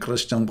quotation,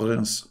 Christian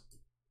Prince.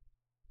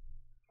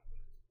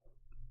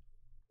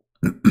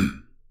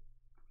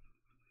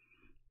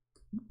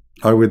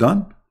 Are we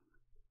done?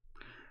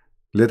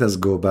 Let us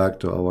go back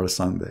to our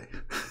Sunday.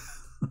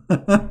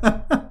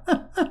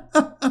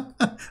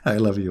 I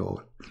love you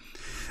all.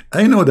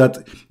 I know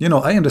that,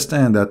 I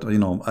understand that,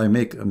 I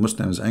make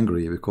Muslims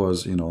angry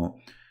because,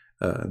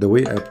 the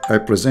way I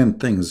present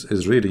things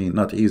is really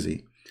not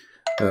easy.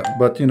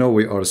 But,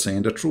 we are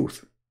saying the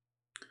truth.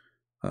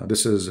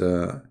 This is...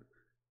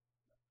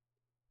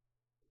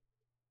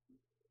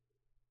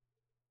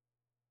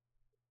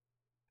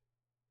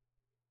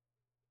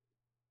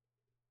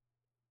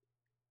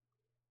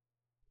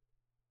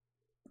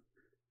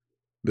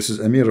 This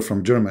is Amir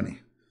from Germany.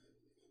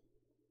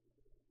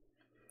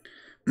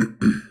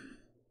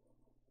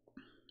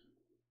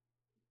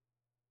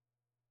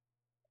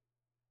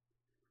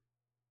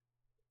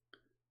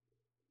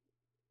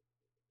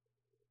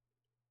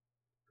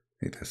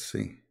 Let us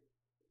see.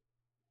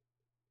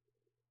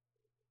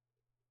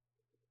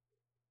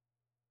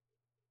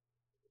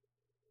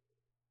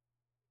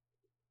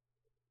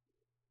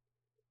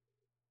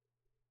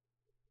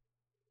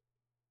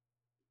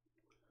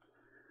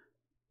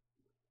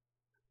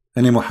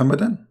 Any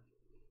Muhammadan?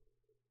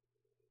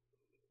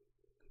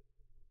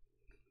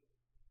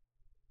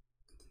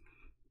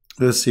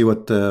 Let's see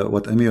what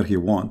Amir he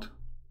want.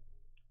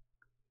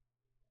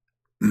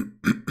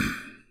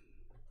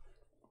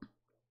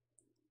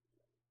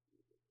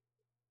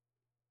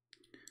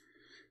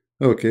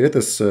 Okay, it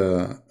is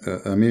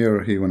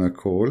Amir he wanna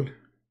call.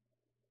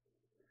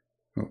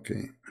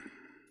 Okay.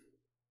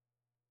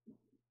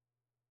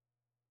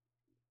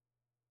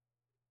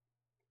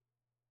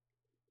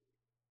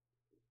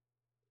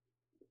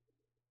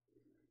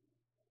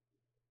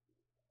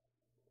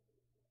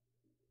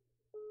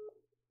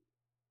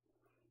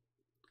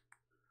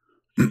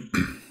 Hey,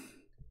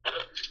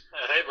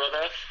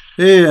 brother.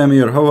 Hey,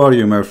 Amir, how are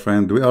you, my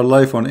friend? We are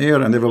live on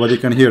air and everybody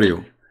can hear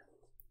you.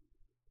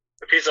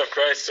 Peace of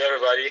Christ to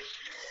everybody.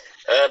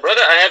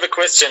 Brother, I have a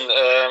question.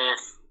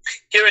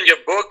 Here in your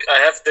book, I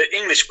have the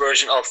English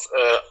version of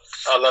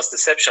Allah's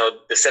deception, or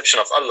Deception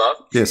of Allah.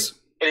 Yes.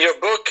 In your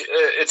book,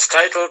 it's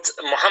titled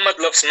Muhammad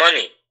Loves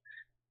Money.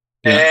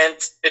 Yeah. And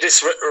it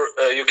is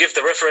you give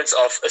the reference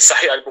of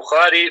Sahih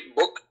al-Bukhari,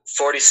 book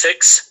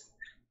 46,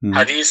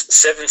 Hadith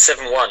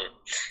 771.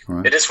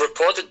 Right. It is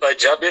reported by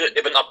Jabir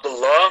ibn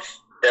Abdullah,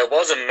 there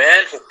was a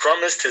man who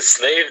promised his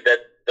slave that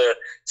the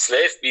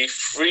slave be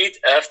freed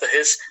after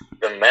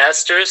the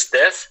master's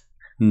death.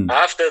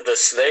 After the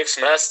slave's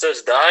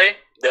master's died,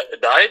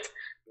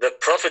 the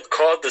Prophet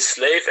called the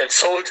slave and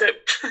sold him.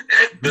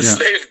 The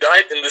slave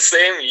died in the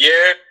same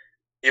year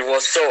he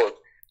was sold.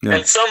 Yeah.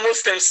 And some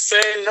Muslims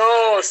say,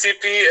 no,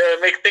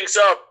 CP, make things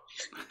up.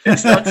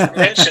 It's not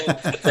mentioned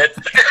that.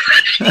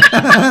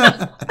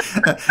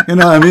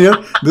 Amir,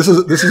 this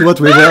is what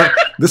we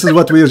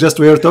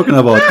were talking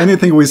about.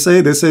 Anything we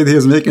say, they say he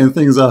is making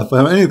things up.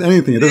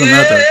 Anything, it doesn't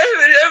matter.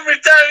 Every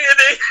time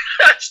they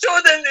show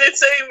them, they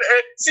say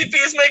CP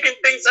is making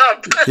things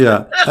up.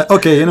 Yeah.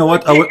 Okay. You know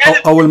what?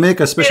 I will make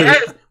a special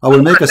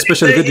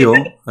video,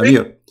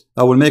 Amir.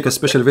 I will make a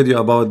special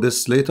video about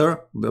this later,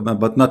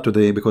 but not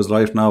today, because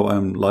right now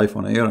I'm live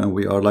on air and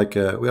we are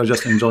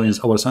just enjoying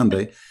our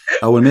Sunday.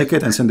 I will make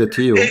it and send it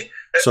to you,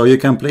 so you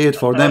can play it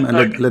for them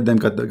and let them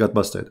get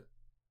busted.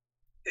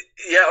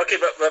 Yeah, okay,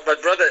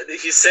 but brother,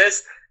 he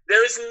says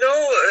there is no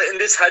in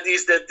this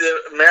hadith that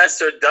the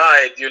master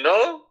died.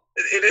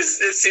 It is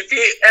CP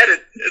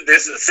added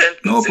this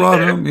sentence. No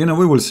problem.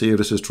 We will see if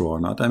this is true or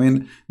not. I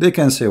mean, they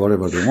can say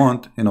whatever they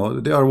want.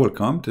 They are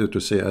welcome to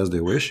say as they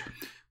wish.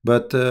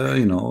 But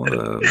we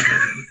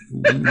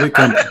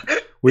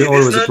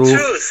always approve.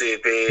 True,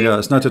 CP. Yeah,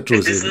 it's not a true.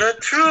 It is not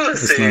true,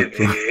 CP.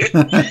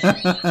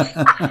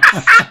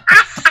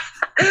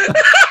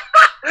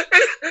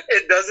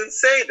 It doesn't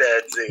say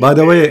that. CP. By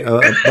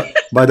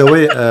the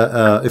way,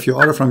 if you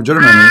are from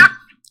Germany,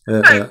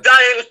 I'm dying.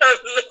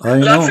 I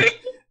know.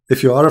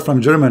 If you are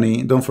from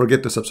Germany, don't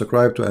forget to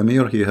subscribe to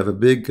Amir. He have a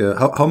big.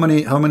 How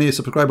many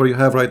subscribers you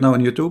have right now on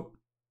YouTube?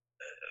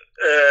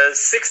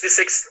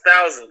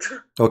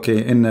 66,000. Okay,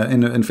 in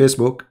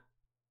Facebook.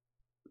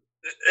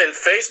 In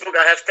Facebook,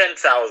 I have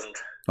 10,000.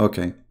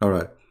 Okay, all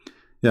right,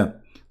 yeah.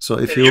 So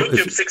if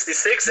YouTube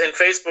 66 and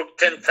Facebook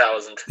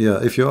 10,000. Yeah,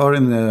 if you are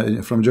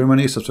from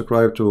Germany,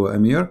 subscribe to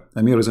Amir.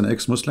 Amir is an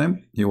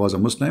ex-Muslim. He was a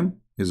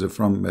Muslim. He's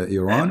from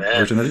Iran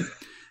originally,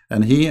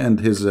 and he and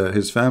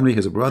his family,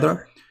 his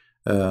brother,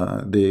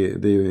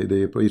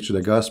 they preach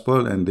the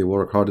gospel and they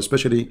work hard.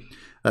 Especially,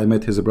 I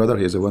met his brother.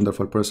 He is a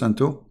wonderful person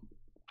too.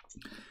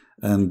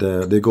 And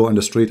they go on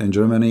the street in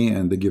Germany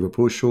and they give a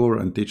brochure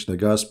and teach the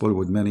gospel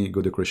with many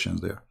good Christians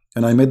there.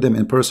 And I met them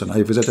in person.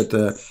 I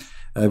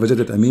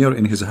visited Amir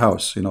in his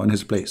house, in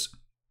his place.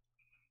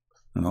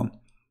 I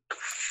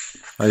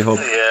hope.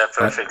 Yeah,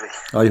 perfectly.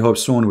 I hope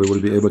soon we will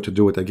be able to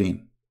do it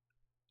again.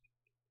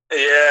 Yeah,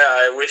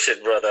 I wish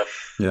it, brother.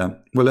 Yeah.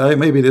 Well,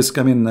 maybe this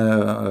coming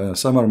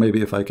summer,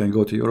 maybe if I can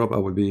go to Europe, I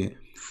will be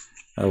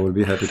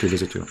happy to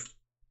visit you.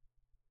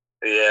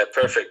 Yeah,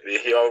 perfectly.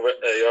 You're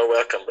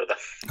welcome, brother.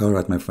 All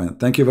right, my friend.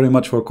 Thank you very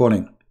much for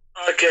calling.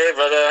 Okay,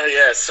 brother.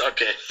 Yes.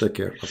 Okay. Take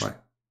care. Bye-bye.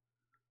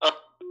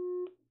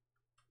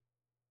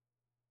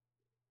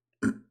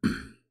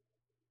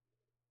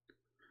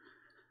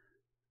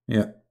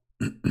 Yeah.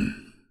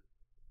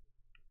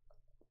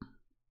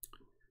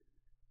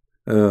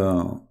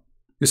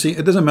 You see,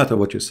 it doesn't matter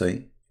what you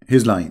say.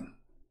 He's lying.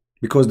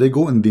 Because they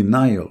go in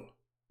denial.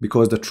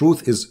 Because the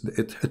truth is,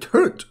 it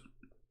hurt.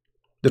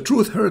 The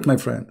truth hurt, my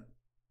friend.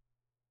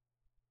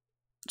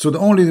 So the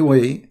only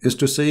way is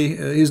to say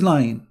he's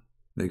lying.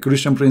 The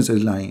Christian prince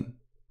is lying.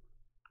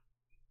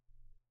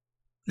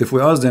 If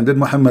we ask them, did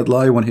Muhammad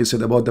lie when he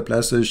said about the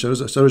plastic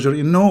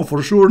surgery? No,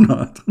 for sure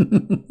not.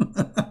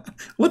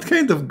 What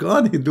kind of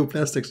God he do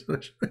plastic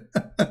surgery?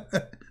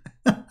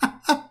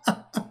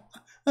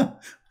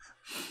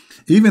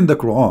 Even the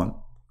Quran,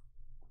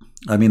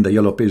 I mean the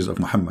yellow pages of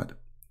Muhammad,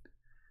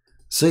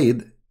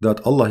 said that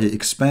Allah, he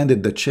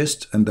expanded the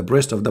chest and the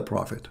breast of the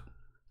Prophet.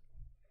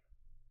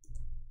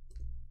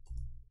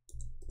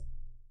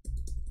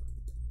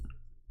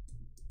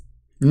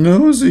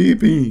 No,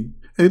 ZP,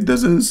 it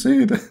doesn't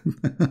say that.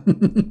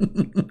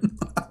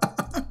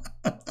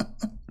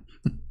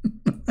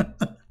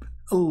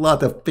 A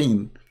lot of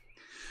pain.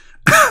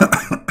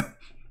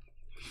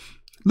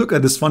 Look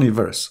at this funny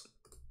verse.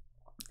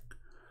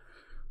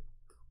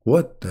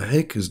 What the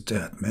heck is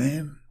that,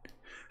 man?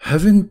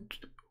 Have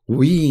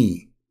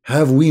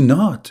we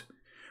not?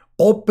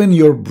 Open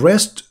your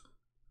breast.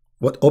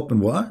 What?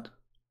 Open what?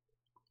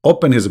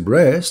 Open his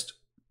breast.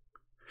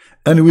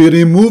 And we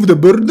remove the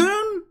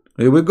burden?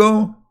 Here we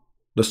go.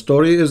 The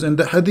story is in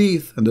the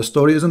hadith. And the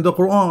story is in the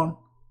Quran.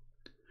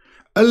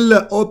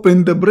 Allah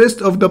opened the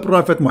breast of the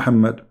Prophet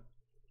Muhammad.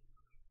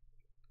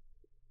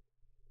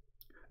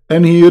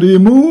 And he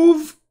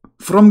removed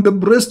from the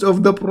breast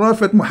of the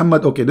Prophet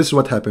Muhammad. Okay, this is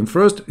what happened.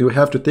 First, you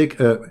have to take,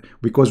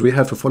 because we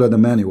have to follow the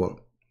manual.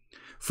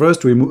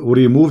 First, we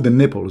remove the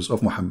nipples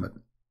of Muhammad.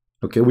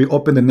 Okay, we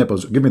open the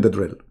nipples. Give me the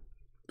drill.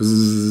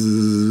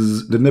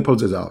 Bzzz, the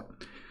nipples is out.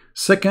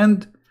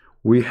 Second,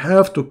 we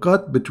have to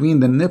cut between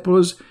the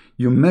nipples.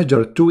 You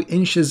measure 2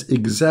 inches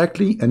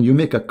exactly and you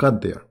make a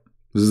cut there.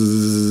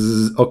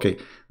 Bzzz. Okay,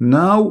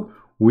 now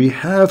we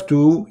have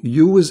to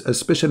use a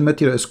special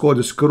material. It's called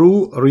a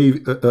screw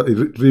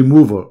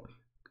removal.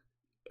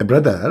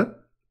 Brother,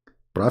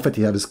 Prophet,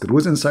 he has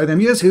screws inside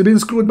him. Yes, he's been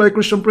screwed by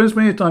Christian prince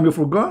many times. You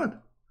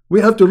forgot. We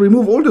have to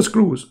remove all the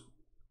screws.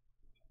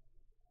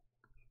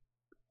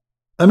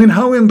 I mean,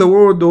 how in the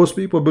world those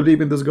people believe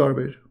in this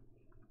garbage?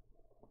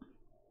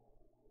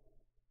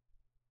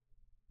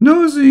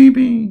 No,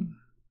 CB.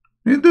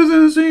 It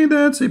doesn't say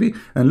that, CB.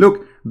 And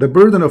look, the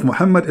burden of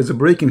Muhammad is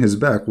breaking his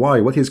back.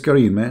 Why? What he's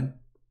carrying, man?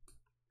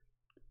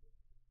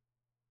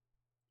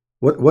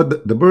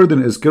 What the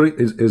burden is carrying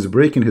is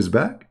breaking his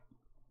back?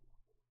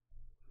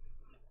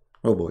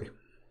 Oh boy.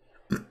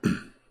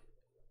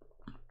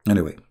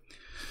 Anyway.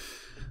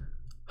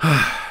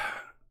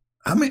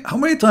 How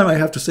many times I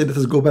have to say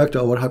this? Go back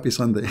to our happy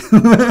Sunday.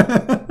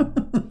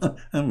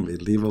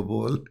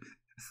 Unbelievable.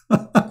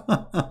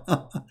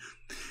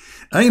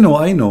 I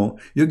know.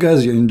 You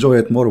guys, you enjoy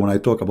it more when I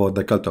talk about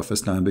the cult of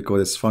Islam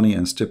because it's funny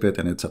and stupid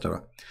and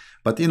etc.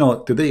 But you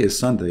know, today is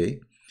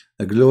Sunday.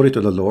 Glory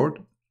to the Lord.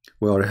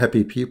 We are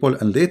happy people.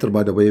 And later,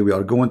 by the way, we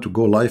are going to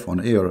go live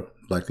on air,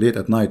 like late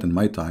at night in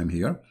my time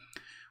here.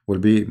 Will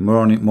be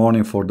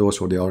morning for those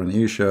who they are in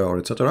Asia or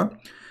etc.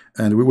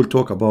 And we will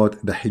talk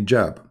about the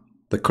hijab,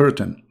 the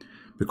curtain,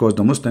 because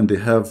the Muslim, they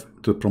have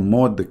to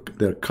promote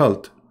their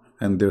cult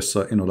and there's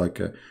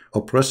like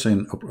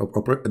oppression,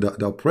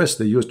 the oppressed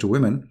they use to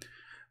women,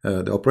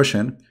 the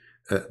oppression.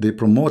 They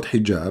promote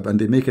hijab and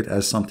they make it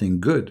as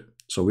something good.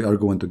 So we are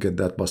going to get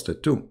that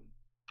busted too.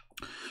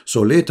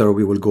 So later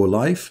we will go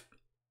live,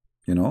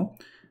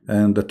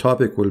 and the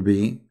topic will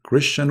be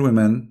Christian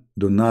women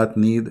do not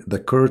need the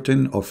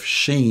curtain of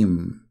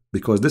shame,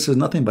 because this is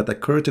nothing but a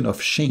curtain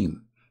of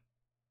shame.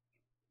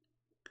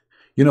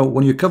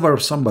 When you cover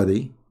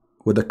somebody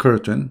with a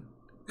curtain,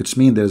 it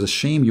means there's a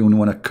shame you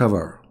want to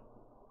cover.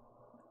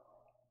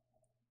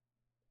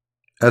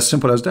 As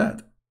simple as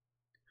that.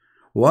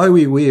 Why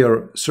we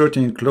wear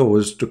certain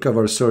clothes to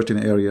cover certain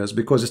areas?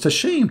 Because it's a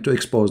shame to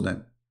expose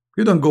them.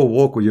 You don't go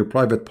walk with your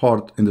private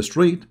part in the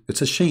street.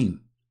 It's a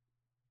shame.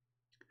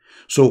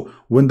 So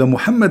when the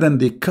Muhammadan,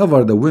 they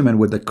cover the women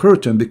with the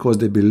curtain because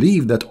they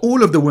believe that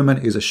all of the women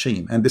is a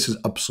shame, and this is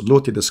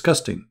absolutely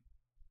disgusting.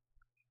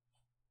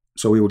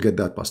 So we will get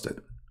that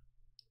busted.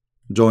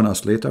 Join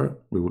us later.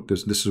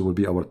 This will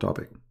be our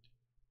topic.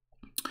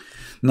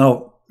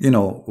 Now,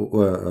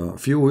 a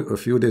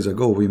few days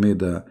ago we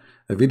made a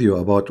video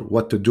about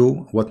what to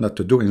do, what not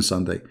to do in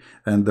Sunday.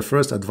 And the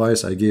first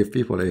advice I gave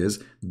people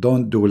is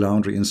don't do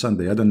laundry in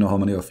Sunday. I don't know how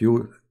many of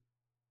you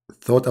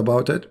thought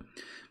about it,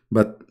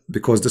 but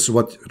because this is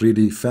what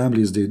really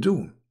families they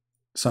do.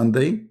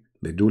 Sunday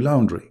they do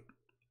laundry.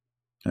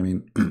 I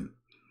mean,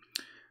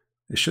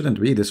 it shouldn't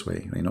be this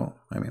way,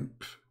 I mean,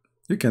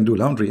 you can do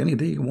laundry any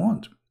day you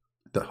want.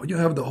 You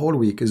have the whole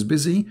week is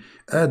busy.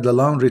 Add the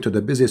laundry to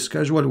the busy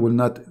schedule. Will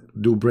not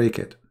break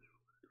it.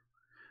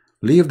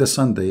 Leave the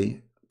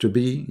Sunday to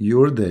be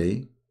your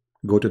day.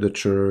 Go to the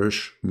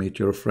church, meet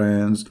your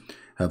friends,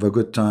 have a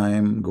good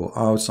time, go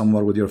out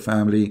somewhere with your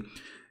family.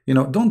 You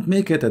know, don't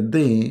make it a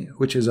day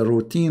which is a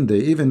routine day.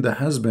 Even the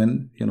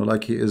husband, you know,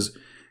 like he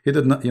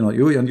did not, you know,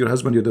 you and your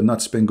husband, you did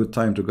not spend good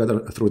time together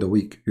through the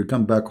week. You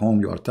come back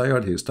home, you are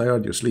tired, he's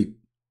tired, you sleep.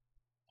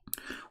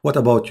 What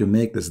about you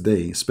make this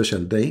day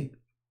special day?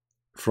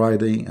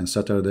 Friday and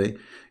Saturday.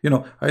 You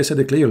know, I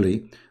said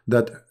clearly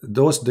that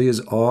those days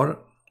are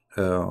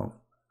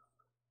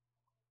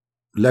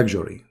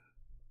luxury.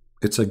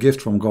 It's a gift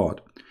from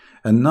God.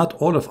 And not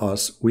all of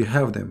us, we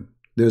have them.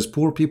 There's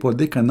poor people,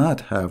 they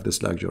cannot have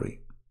this luxury.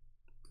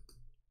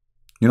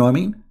 You know what I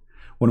mean?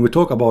 When we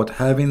talk about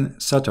having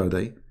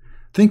Saturday,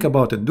 think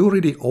about it. Do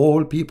really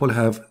all people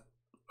have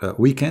a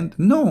weekend?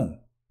 No.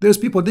 There's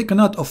people, they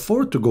cannot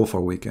afford to go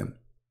for a weekend.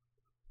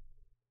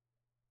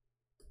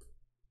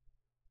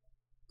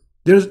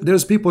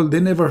 There's people, they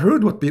never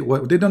heard what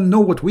they don't know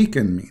what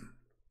weekend mean.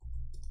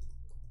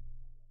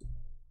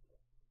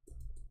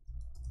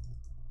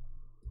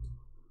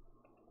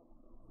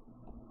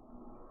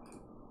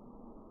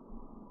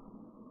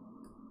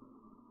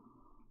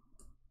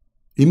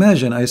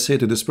 Imagine I say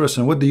to this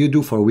person, what do you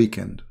do for a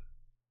weekend?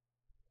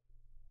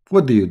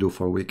 What do you do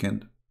for a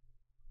weekend?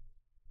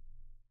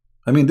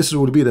 I mean, this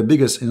would be the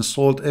biggest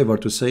insult ever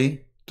to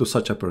say to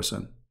such a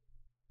person.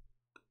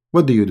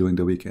 What do you do in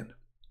the weekend?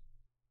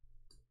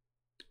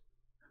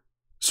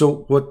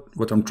 So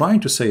what I'm trying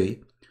to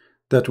say,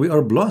 that we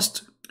are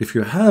blessed. If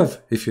you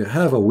have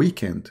a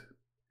weekend,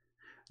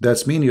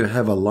 that's mean you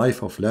have a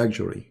life of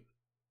luxury.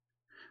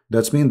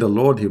 That's mean the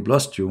Lord, He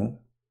blessed you,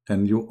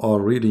 and you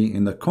are really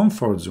in the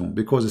comfort zone,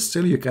 because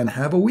still you can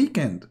have a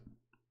weekend.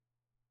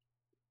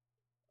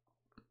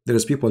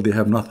 There's people, they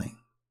have nothing.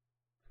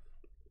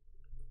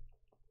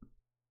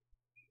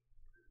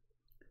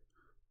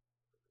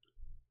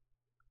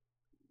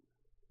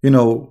 You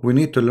know, we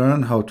need to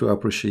learn how to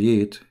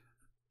appreciate,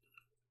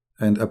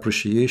 and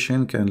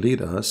appreciation can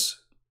lead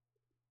us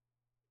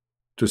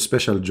to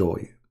special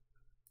joy,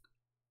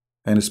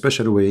 and a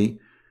special way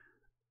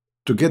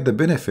to get the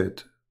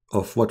benefit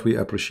of what we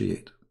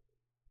appreciate.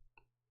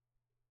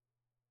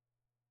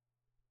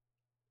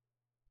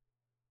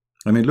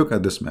 I mean, look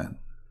at this man.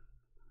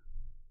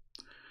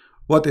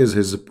 What is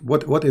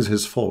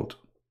his fault?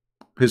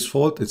 His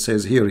fault, it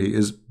says here, he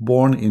is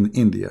born in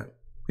India.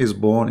 He's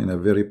born in a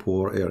very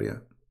poor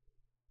area.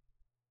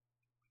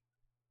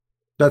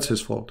 That's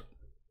his fault.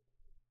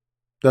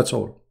 That's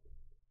all.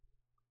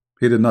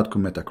 He did not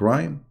commit a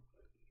crime.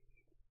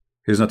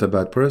 He's not a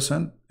bad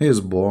person. He is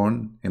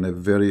born in a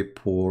very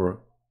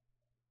poor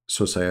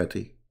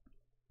society.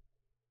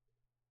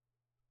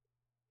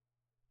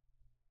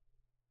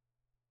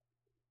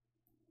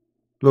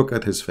 Look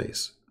at his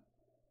face.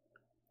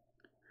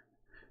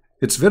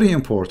 It's very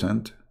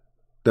important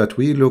that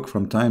we look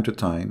from time to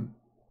time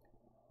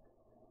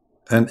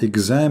and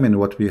examine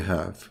what we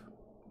have.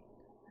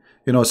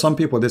 You know, some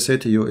people, they say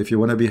to you, if you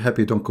want to be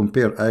happy, don't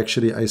compare.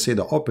 Actually, I say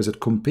the opposite.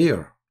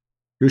 Compare.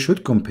 You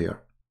should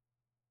compare.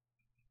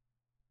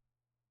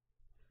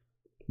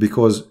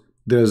 Because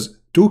there's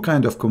two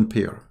kinds of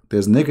compare.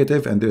 There's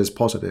negative and there's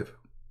positive.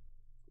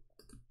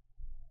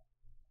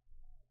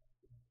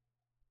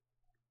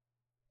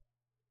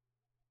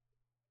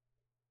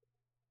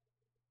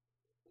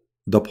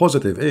 The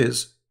positive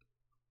is,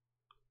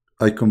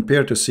 I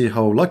compare to see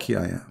how lucky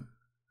I am,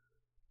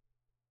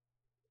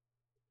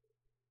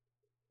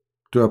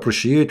 to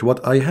appreciate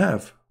what I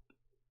have.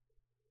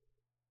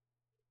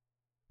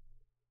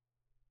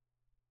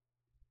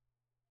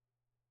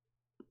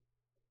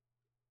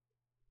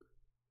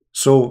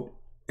 So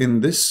in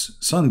this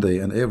Sunday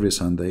and every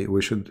Sunday,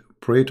 we should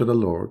pray to the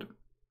Lord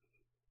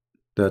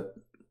that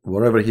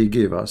whatever He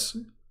gave us,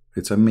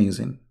 it's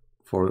amazing.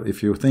 For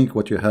if you think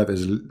what you have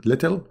is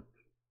little,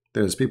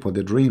 there's people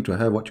that dream to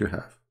have what you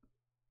have.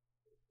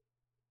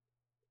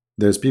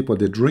 There's people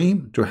that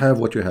dream to have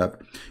what you have.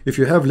 If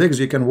you have legs,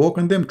 you can walk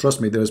on them. Trust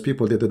me, there's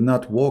people that did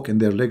not walk in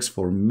their legs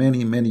for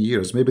many, many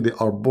years. Maybe they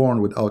are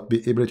born without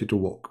the ability to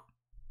walk.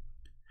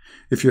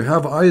 If you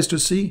have eyes to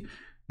see,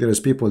 there's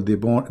people,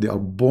 they are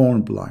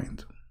born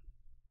blind.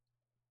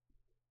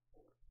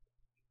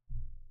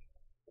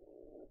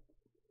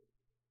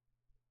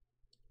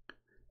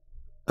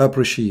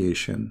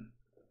 Appreciation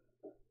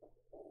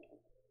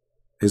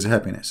is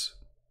happiness.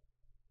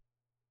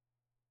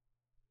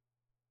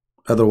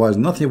 Otherwise,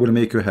 nothing will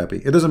make you happy.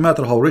 It doesn't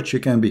matter how rich you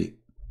can be,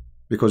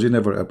 because you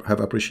never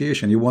have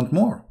appreciation. You want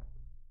more.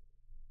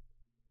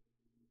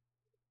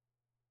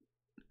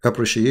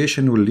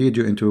 Appreciation will lead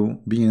you into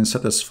being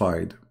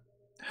satisfied,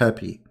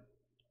 happy,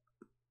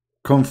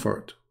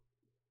 comfort.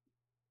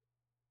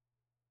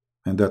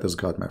 And that is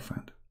God, my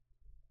friend.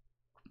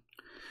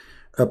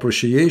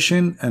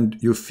 Appreciation, and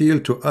you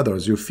feel to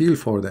others, you feel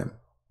for them.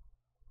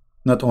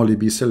 Not only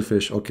be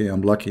selfish, okay,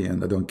 I'm lucky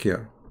and I don't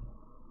care.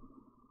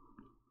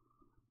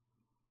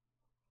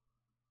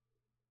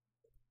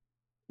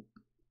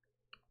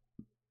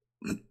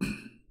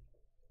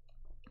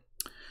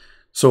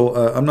 So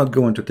I'm not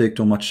going to take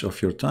too much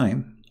of your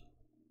time.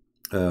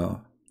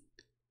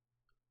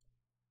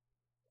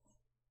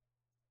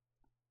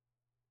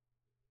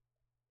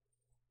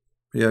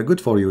 Yeah,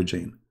 good for you,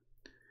 Jane.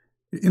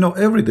 You know,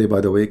 every day, by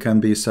the way, can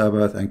be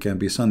Sabbath and can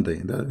be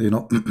Sunday. You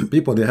know,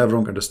 people, they have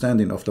wrong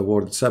understanding of the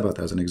word Sabbath.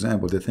 As an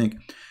example, they think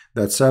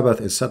that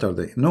Sabbath is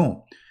Saturday.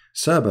 No,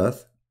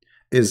 Sabbath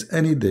is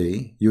any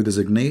day you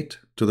designate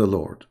to the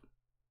Lord.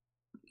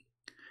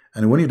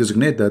 And when you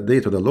designate that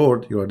day to the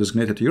Lord, you are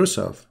designated to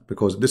yourself,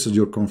 because this is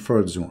your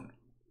comfort zone.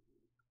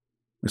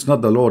 It's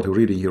not the Lord who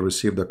really he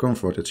received the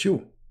comfort, it's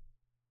you.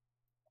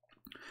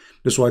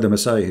 That's why the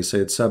Messiah, he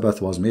said,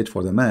 Sabbath was made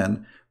for the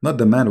man, not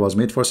the man was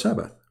made for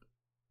Sabbath.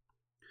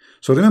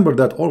 So remember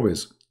that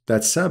always,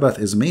 that Sabbath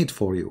is made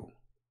for you.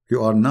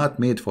 You are not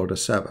made for the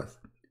Sabbath.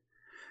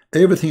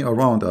 Everything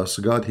around us,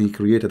 God, he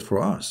created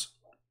for us.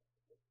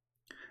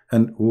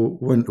 And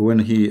when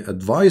he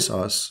advised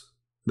us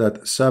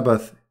that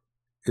Sabbath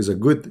is a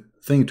good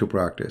thing to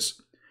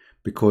practice,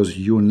 because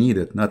you need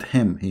it, not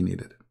him, he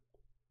needed.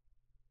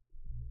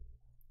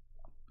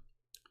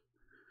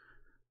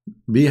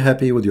 Be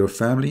happy with your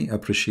family,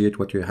 appreciate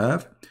what you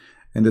have.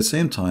 And at the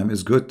same time,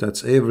 it's good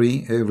that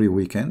every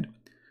weekend,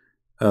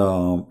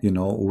 you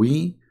know,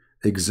 we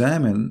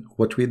examine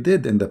what we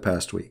did in the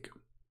past week.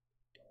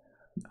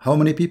 How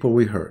many people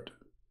we hurt,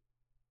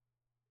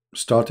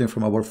 starting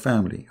from our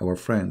family, our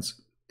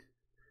friends.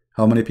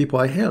 How many people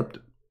I helped,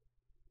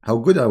 how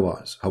good I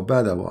was, how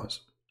bad I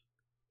was.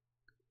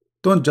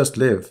 Don't just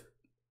live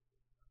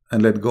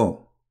and let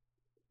go.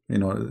 You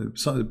know,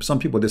 some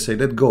people, they say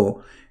let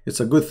go, it's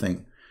a good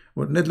thing.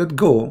 Well, let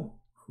go,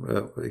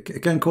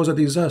 it can cause a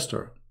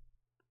disaster,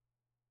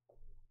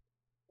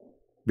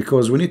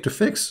 because we need to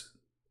fix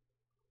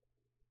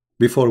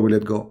before we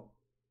let go.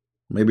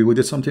 Maybe we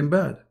did something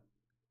bad.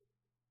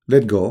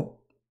 Let go,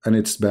 and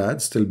it's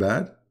bad, still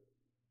bad.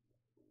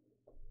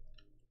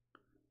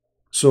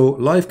 So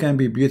life can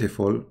be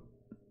beautiful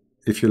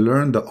if you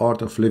learn the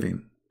art of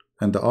living.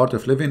 And the art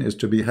of living is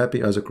to be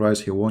happy as a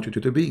Christ he wanted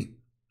you to be.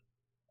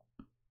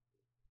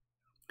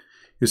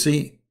 You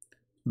see,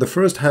 the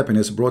first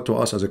happiness brought to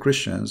us as a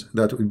Christians,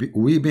 that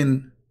we've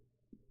been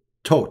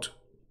taught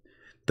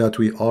that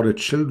we are the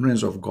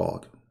children of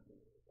God.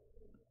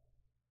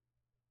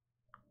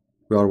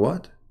 We are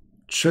what?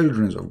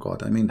 Children of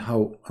God. I mean,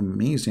 how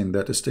amazing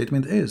that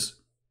statement is.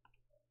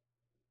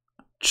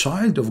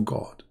 Child of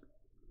God,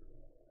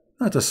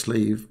 not a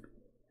slave.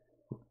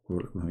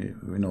 You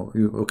know,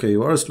 okay,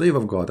 you are a slave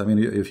of God. I mean,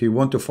 if he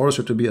want to force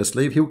you to be a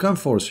slave, he can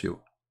force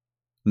you.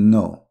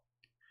 No.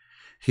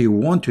 He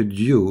wanted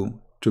you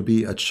to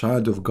be a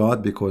child of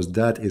God, because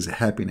that is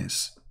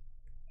happiness.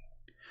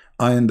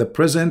 I am the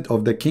present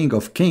of the King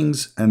of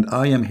Kings, and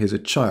I am his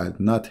child,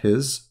 not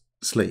his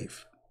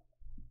slave.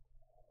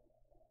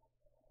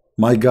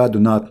 My God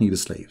do not need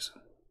slaves.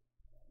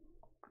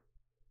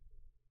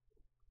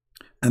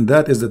 And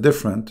that is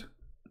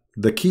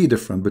the key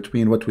difference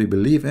between what we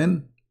believe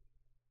in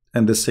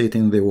and the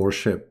Satan they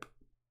worship,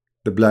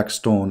 the black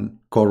stone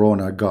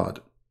corona God.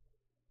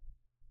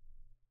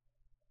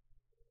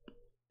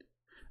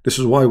 This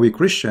is why we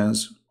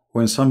Christians,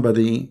 when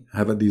somebody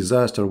have a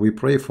disaster, we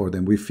pray for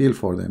them, we feel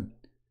for them.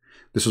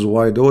 This is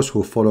why those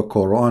who follow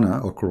Corona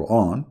or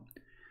Quran,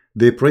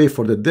 they pray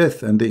for the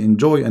death, and they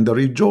enjoy and they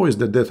rejoice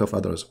the death of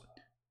others.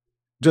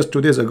 Just 2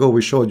 days ago,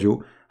 we showed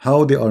you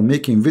how they are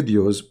making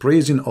videos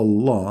praising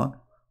Allah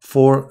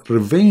for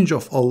revenge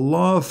of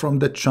Allah from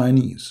the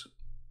Chinese.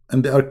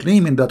 And they are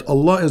claiming that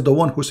Allah is the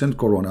one who sent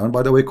Corona. And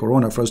by the way,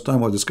 Corona first time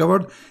was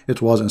discovered,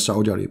 it was in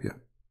Saudi Arabia.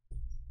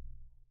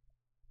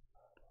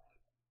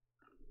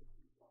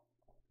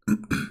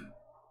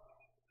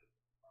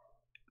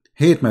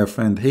 Hate, my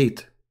friend,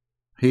 hate.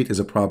 Hate is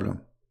a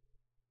problem.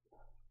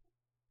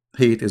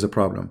 Hate is a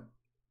problem.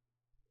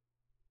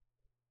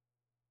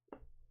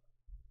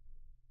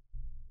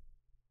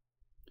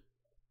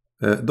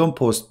 Don't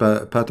post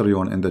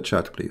Patreon in the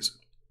chat, please.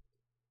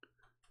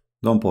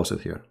 Don't post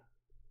it here.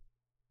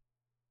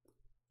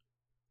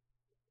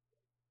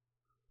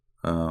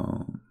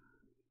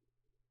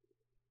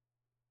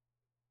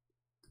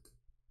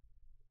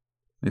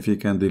 If you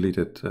can delete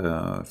it,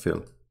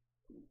 Phil.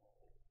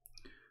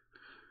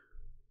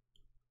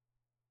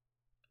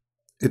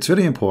 It's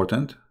very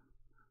important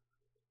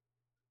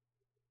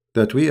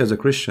that we as a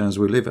Christians,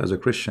 we live as a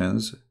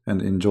Christians and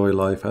enjoy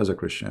life as a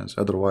Christians.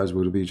 Otherwise,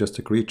 we'll be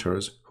just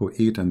creatures who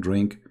eat and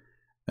drink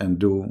and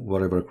do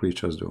whatever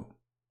creatures do.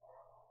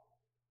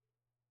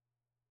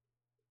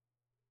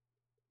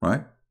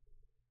 Right?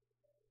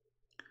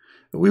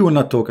 We will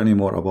not talk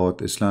anymore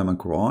about Islam and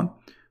Quran,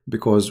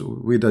 because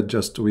we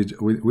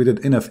did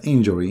enough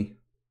injury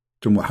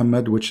to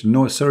Muhammad, which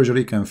no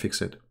surgery can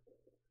fix it.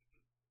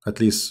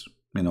 At least,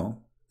 you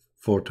know,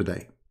 for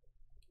today.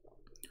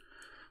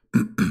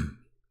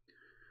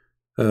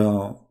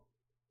 I'm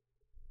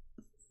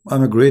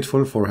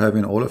grateful for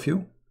having all of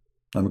you.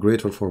 I'm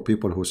grateful for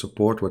people who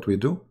support what we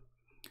do.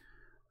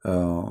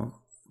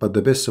 But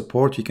the best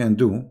support you can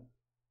do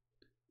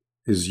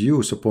is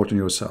you supporting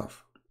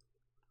yourself.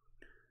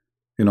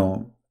 You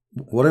know,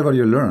 whatever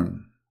you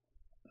learn,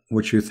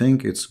 which you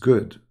think it's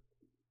good,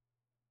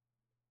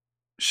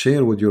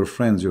 share with your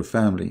friends, your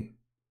family,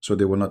 so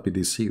they will not be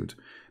deceived.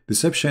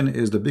 Deception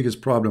is the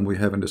biggest problem we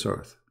have in this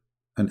earth.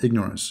 and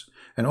ignorance.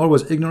 And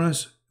always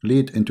ignorance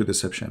lead into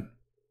deception.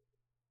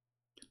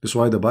 That's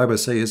why the Bible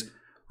says,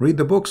 read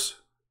the books.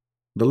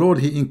 The Lord,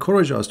 He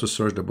encouraged us to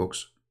search the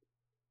books.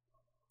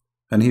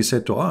 And He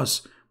said to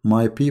us,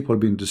 my people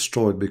being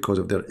destroyed because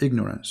of their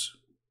ignorance.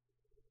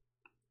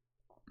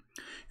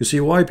 You see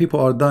why people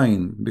are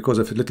dying because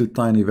of a little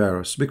tiny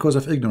virus? Because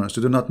of ignorance.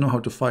 They do not know how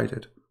to fight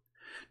it.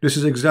 This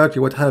is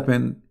exactly what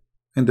happened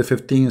in the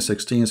 15th,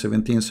 16th,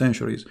 17th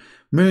centuries.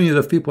 Millions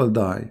of people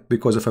die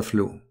because of a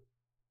flu.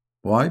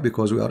 Why?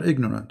 Because we are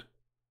ignorant.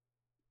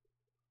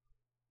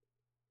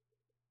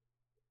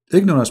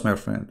 Ignorance, my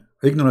friend.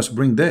 Ignorance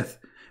brings death.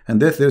 And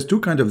death, there's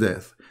two kinds of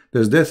death.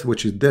 There's death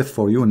which is death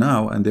for you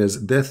now, and there's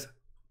death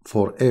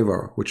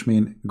forever, which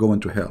means going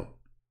to hell.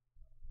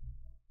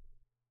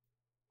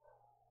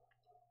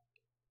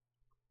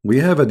 We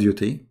have a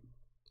duty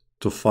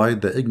to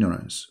fight the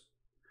ignorance.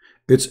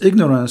 It's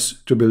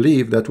ignorance to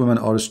believe that women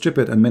are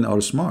stupid and men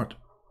are smart,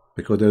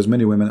 because there's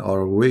many women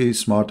are way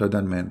smarter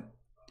than men.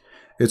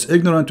 It's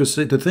ignorant to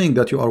think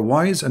that you are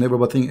wise and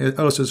everybody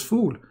else is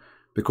fool,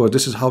 because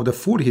this is how the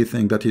fool he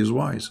thinks that he is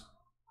wise.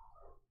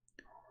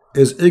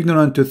 It's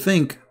ignorant to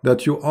think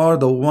that you are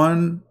the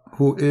one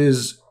who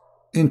is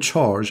in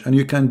charge and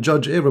you can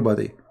judge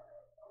everybody,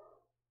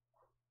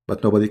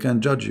 but nobody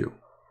can judge you.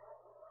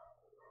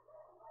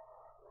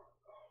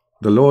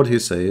 The Lord, He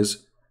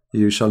says,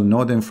 you shall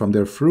know them from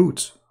their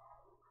fruits.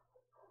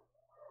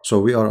 So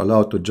we are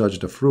allowed to judge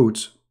the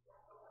fruits,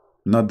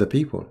 not the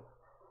people.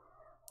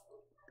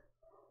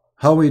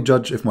 How we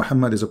judge if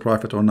Muhammad is a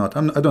prophet or not?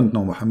 I don't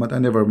know Muhammad. I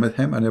never met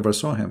him. I never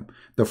saw him.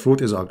 The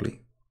fruit is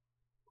ugly.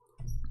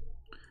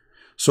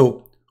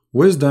 So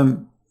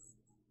wisdom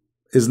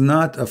is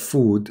not a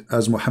food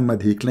as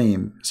Muhammad he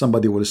claimed.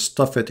 Somebody will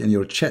stuff it in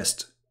your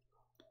chest.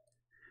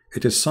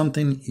 It is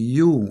something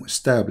you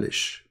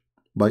establish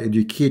by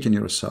educating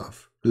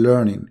yourself,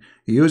 learning,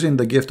 using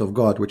the gift of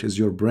God, which is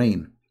your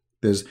brain.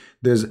 There's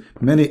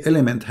many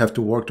elements have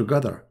to work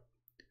together.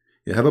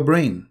 You have a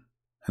brain,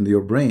 and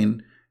your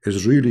brain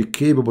is really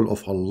capable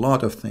of a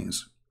lot of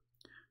things.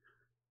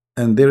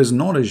 And there is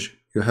knowledge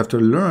you have to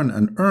learn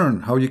and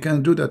earn. How you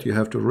can do that? You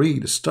have to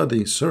read,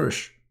 study,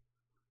 search.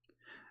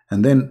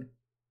 And then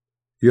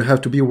you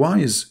have to be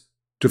wise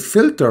to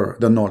filter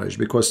the knowledge,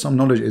 because some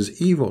knowledge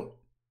is evil.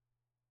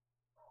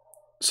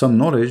 Some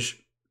knowledge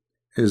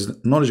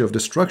is knowledge of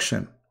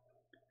destruction.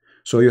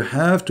 So you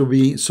have to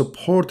be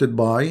supported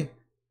by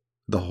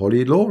the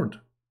Holy Lord.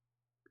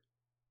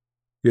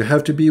 You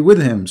have to be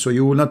with Him, so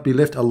you will not be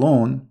left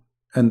alone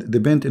and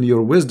depend on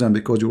your wisdom,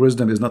 because your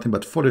wisdom is nothing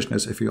but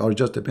foolishness if you are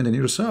just dependent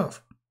on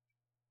yourself.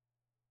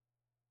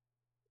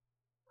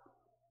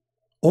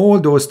 All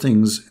those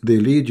things, they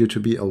lead you to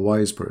be a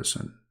wise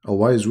person, a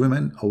wise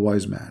woman, a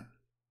wise man.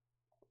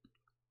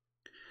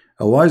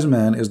 A wise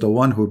man is the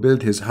one who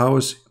built his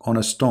house on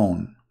a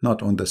stone,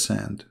 not on the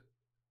sand.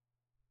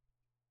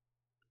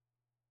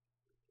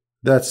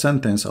 That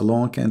sentence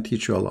alone can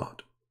teach you a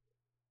lot.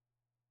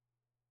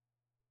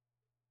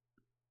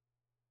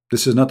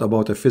 This is not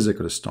about a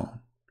physical stone.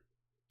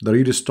 The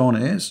real stone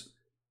is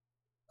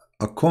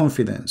a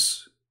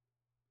confidence,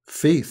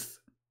 faith,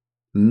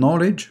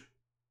 knowledge,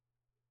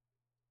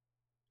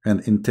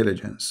 and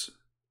intelligence.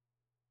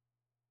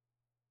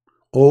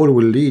 All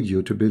will lead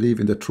you to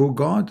believe in the true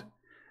God,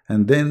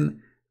 and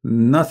then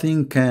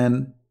nothing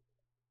can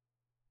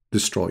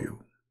destroy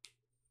you.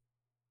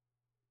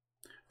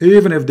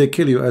 Even if they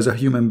kill you as a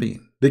human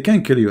being. They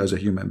can kill you as a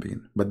human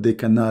being, but they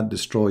cannot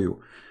destroy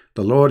you.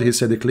 The Lord, He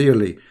said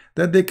clearly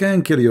that they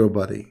can kill your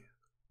body.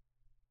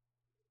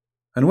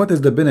 And what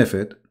is the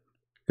benefit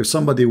if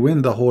somebody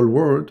win the whole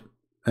world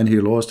and he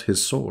lost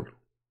his soul?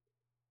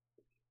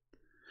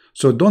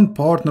 So don't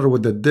partner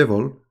with the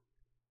devil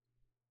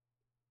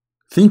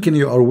thinking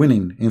you are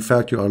winning. In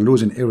fact, you are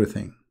losing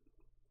everything.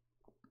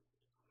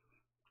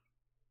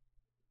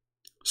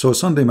 So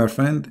Sunday, my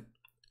friend,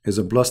 is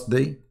a blessed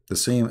day, the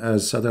same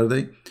as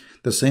Saturday,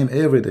 the same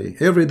every day.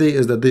 Every day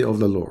is the day of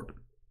the Lord.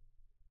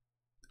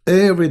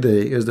 Every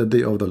day is the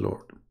day of the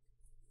Lord.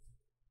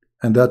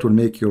 And that will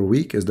make your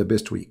week is the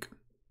best week.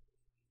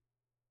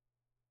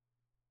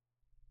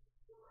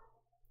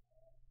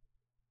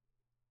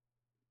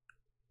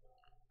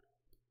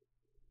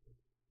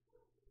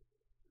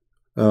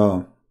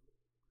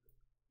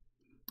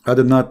 I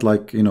did not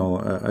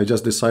I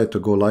just decided to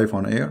go live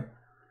on air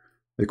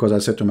because I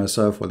said to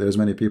myself, well, there's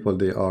many people,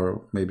 they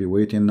are maybe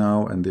waiting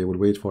now and they will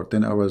wait for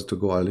 10 hours to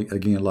go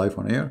again live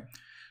on air.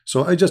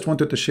 So I just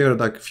wanted to share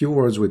like a few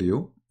words with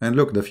you. And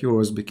look, the few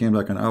words became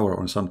like an hour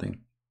or something.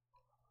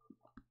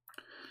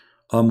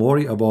 I'm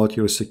worried about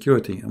your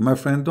security. My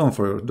friend,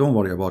 don't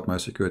worry about my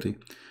security.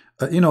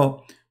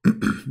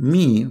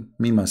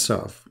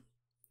 Myself,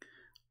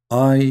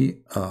 I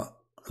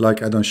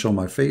don't show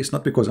my face,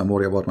 not because I'm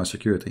worried about my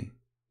security,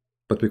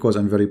 but because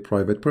I'm a very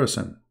private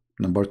person.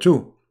 Number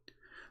two,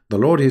 the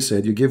Lord, He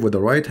said, you give with the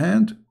right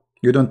hand,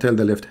 you don't tell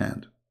the left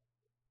hand.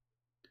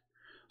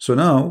 So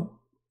now,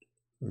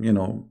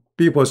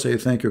 people say,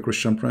 thank you,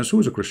 Christian Prince.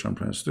 Who's a Christian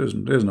Prince?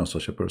 There's no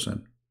such a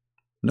person.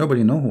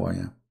 Nobody know who I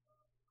am.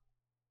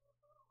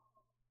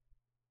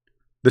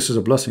 This is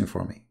a blessing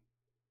for me.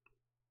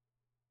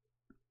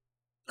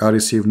 I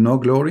receive no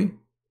glory.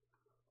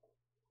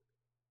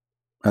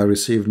 I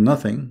receive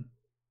nothing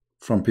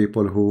from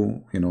people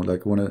who, you know,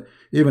 like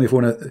even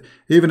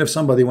if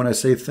somebody, when I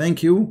say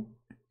thank you,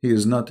 he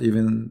is not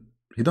even,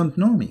 he don't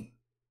know me.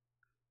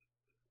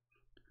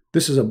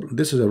 This is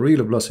a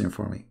real blessing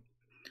for me.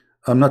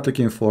 I'm not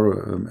looking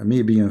for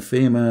me being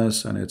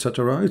famous and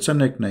etc. It's a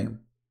nickname.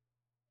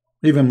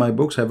 Even my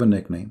books have a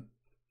nickname.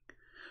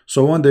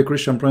 So one day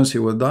Christian Prince, he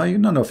will die.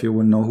 None of you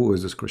will know who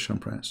is this Christian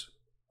Prince.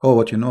 Oh,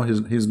 what you know,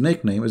 his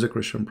nickname is a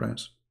Christian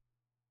Prince.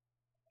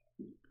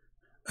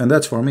 And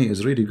that's for me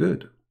is really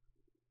good.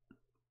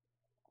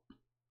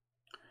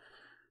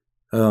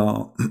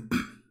 And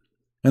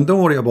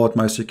don't worry about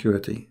my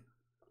security.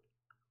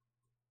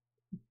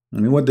 I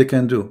mean, what they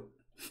can do.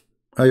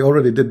 I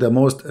already did the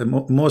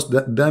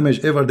most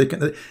damage ever they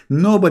can.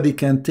 Nobody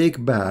can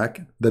take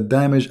back the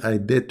damage I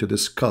did to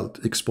this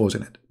cult,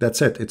 exposing it.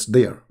 That's it. It's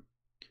there.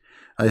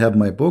 I have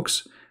my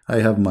books. I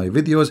have my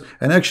videos.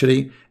 And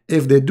actually,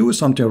 if they do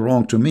something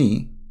wrong to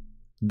me,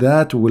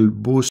 that will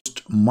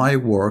boost my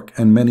work,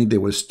 and many, they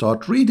will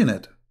start reading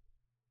it.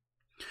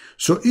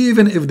 So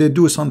even if they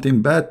do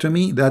something bad to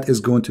me, that is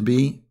going to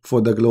be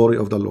for the glory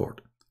of the Lord.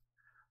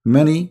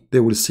 Many, they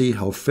will see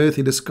how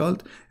filthy this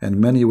cult,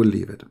 and many will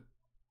leave it.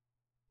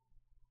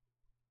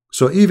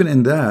 So even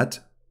in that,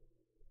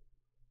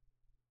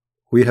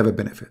 we have a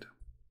benefit.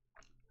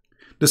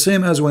 The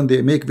same as when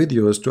they make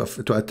videos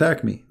to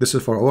attack me. This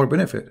is for our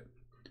benefit.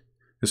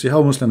 You see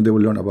how Muslim they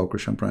will learn about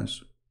Christian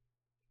Prince.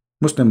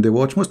 Muslim, they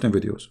watch Muslim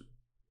videos.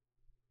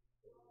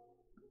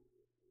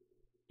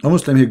 A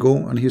Muslim, he go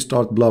and he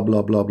start blah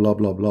blah blah blah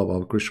blah blah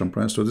about Christian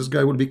Prince. So this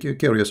guy will be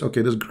curious.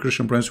 Okay, this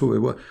Christian Prince,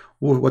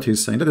 what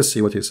he's saying. Let us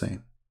see what he's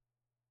saying.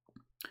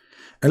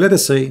 And let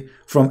us say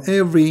from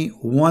every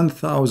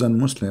 1,000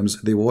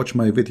 Muslims they watch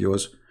my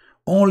videos,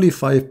 only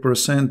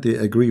 5% they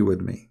agree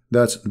with me.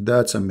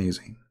 That's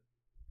amazing.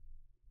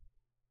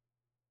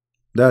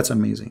 That's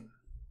amazing.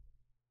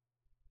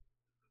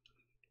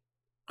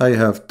 I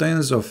have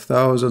tens of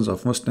thousands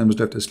of Muslims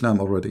left Islam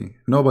already.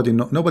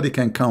 Nobody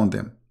can count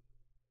them.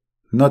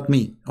 Not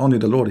me, only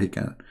the Lord he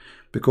can.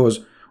 Because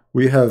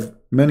we have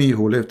many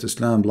who left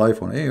Islam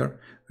live on air.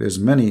 There's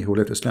many who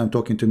left Islam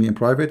talking to me in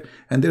private,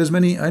 and there's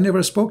many I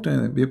never spoke to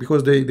them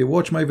because they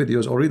watch my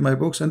videos or read my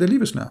books and they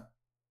leave Islam.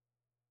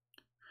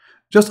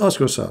 Just ask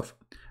yourself,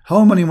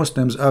 how many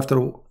Muslims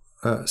after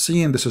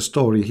seeing this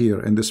story here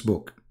in this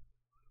book,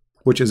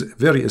 which is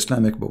very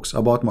Islamic books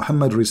about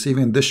Muhammad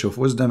receiving dish of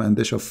wisdom and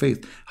dish of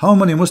faith, how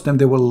many Muslims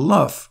they will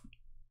laugh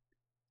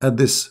at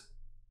this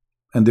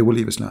and they will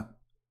leave Islam?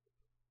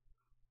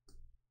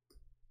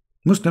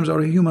 Muslims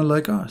are human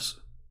like us.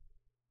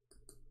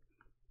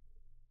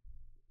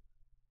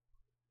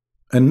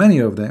 And many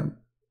of them,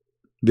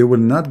 they will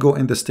not go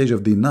in the stage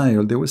of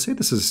denial. They will say,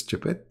 this is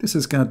stupid.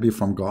 This cannot be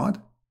from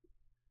God.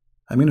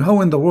 I mean, how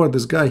in the world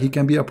this guy, he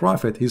can be a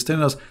prophet? He's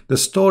telling us the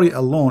story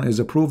alone is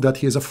a proof that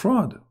he is a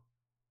fraud.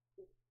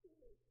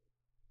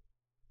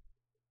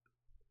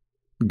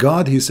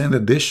 God, he sent a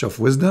dish of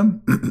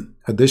wisdom,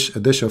 a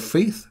dish of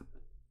faith.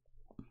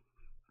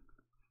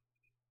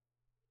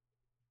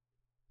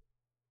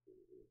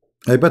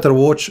 I better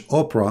watch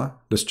Oprah,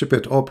 the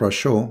stupid Oprah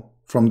show,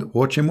 from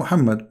watching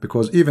Muhammad,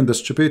 because even the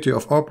stupidity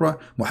of Oprah,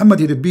 Muhammad,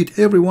 he did beat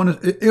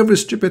every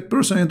stupid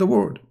person in the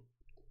world.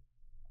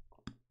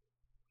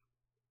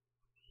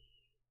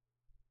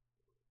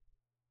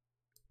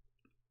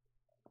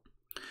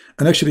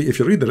 And actually, if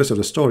you read the rest of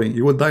the story,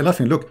 you will die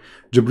laughing. Look,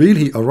 Jibreel,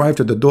 he arrived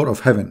at the door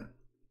of heaven.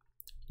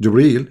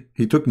 Jibreel,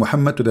 he took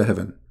Muhammad to the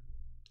heaven.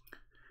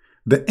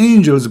 The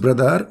angels,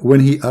 brother,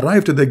 when he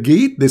arrived at the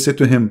gate, they said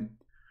to him,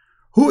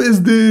 who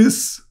is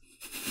this?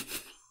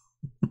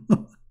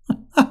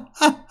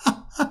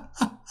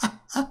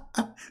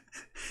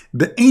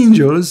 The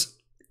angels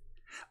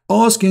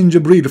asking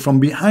Jibreel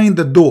from behind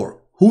the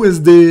door, who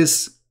is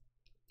this?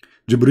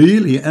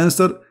 Jibreel, he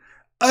answered,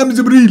 I'm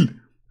Jibreel.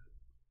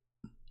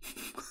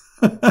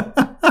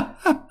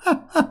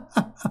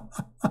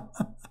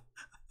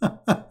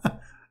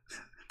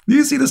 Do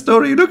you see the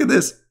story? Look at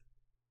this.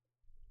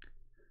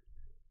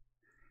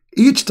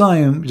 Each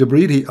time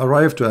Jibreel, he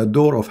arrived to a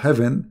door of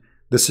heaven,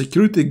 the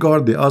security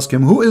guard, they ask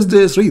him, who is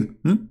this? Read.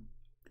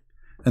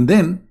 And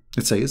then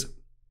it says,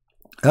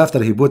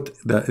 after he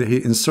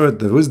insert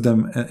the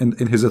wisdom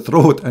in his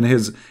throat and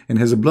in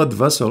his blood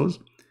vessels,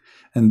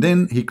 and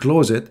then he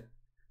closes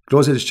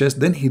his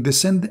chest, then he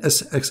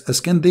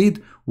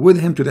ascended with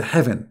him to the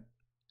heaven.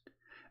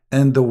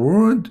 And the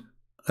word,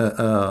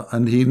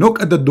 and he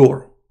knocked at the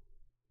door.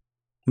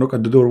 Knock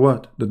at the door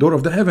what? The door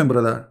of the heaven,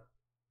 brother.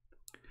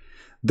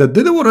 The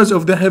deliverers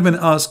of the heaven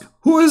ask,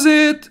 who is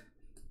it?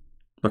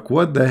 Like,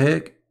 what the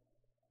heck?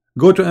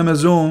 Go to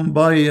Amazon,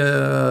 buy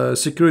a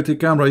security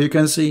camera, you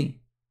can see.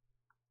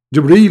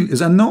 Jibreel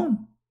is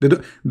unknown.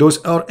 Those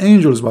are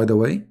angels, by the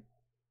way.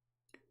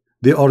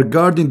 They are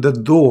guarding the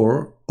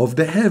door of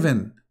the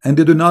heaven, and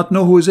they do not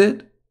know who is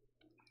it.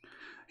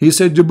 He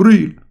said,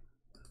 Jibreel.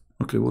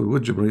 Okay, well,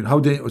 what Jibreel? How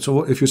they?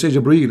 So if you say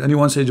Jibreel,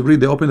 anyone say Jibreel,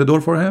 they open the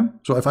door for him.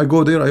 So if I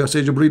go there, I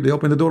say Jibreel, they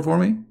open the door for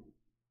me.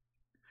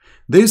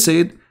 They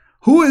said,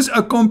 who is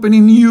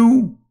accompanying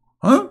you?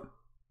 Huh?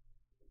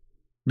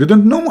 They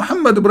don't know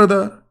Muhammad,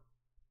 brother.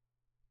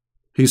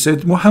 He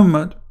said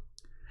Muhammad.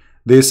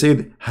 They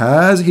said,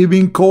 has he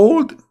been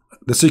called?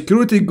 The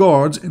security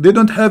guards, they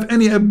don't have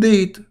any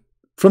update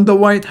from the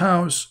White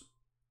House.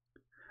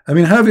 I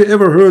mean, have you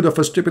ever heard of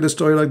a stupid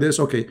story like this?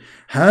 Okay,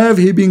 have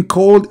he been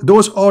called?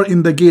 Those are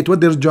in the gate.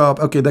 What their job?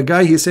 Okay, the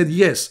guy, he said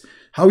yes.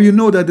 How you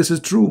know that this is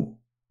true?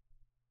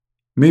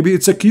 Maybe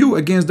it's a coup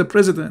against the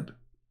president.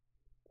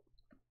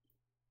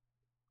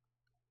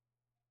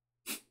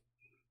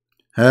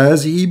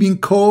 Has he been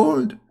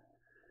called?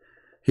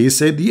 He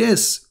said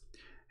yes.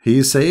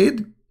 He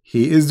said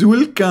he is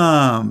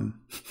welcome.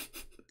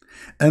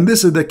 And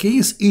this is the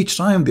case each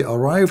time they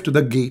arrive to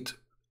the gate.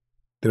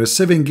 There are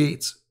 7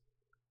 gates.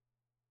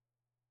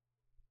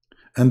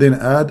 And then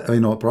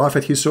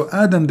Prophet, he saw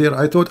Adam there.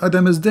 I thought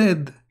Adam is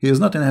dead. He is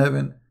not in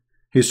heaven.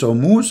 He saw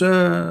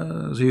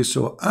Moses. He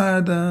saw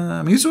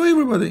Adam. He saw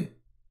everybody.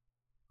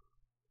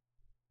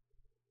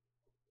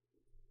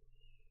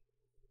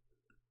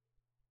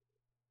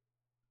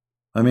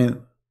 I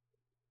mean,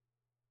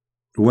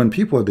 when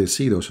people, they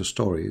see those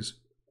stories,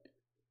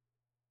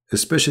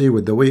 especially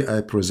with the way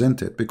I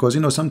present it, because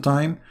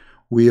sometimes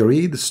we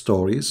read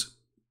stories,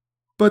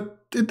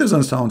 but it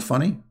doesn't sound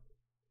funny.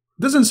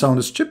 It doesn't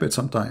sound stupid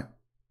sometimes.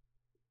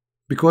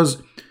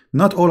 Because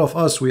not all of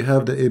us, we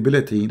have the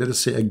ability, let us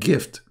say a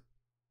gift,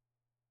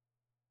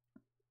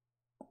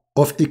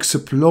 of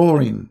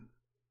exploring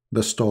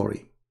the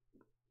story,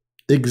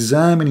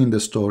 examining the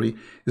story,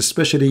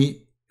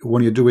 especially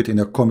when you do it in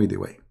a comedy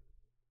way.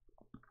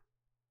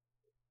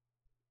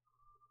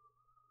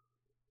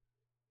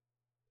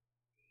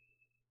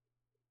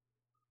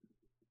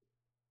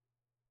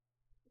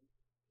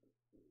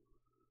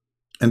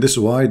 And this is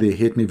why they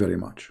hate me very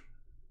much.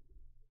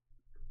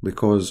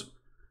 Because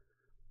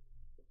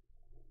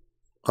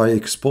I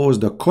expose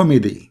the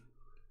comedy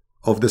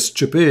of the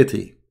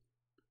stupidity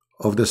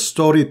of the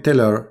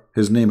storyteller.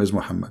 His name is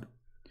Muhammad.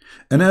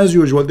 And as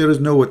usual, there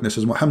is no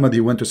witnesses. Muhammad, he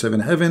went to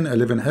 7 heaven,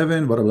 11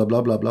 heaven, blah, blah,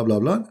 blah, blah, blah, blah,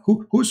 blah.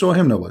 Who saw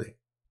him? Nobody.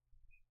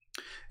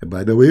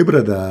 By the way,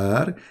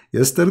 brother,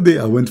 yesterday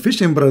I went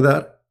fishing,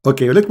 brother.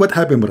 Okay, look what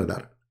happened,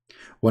 brother.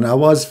 When I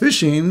was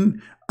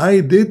fishing,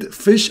 I did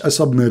fish a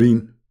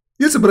submarine.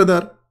 Yes,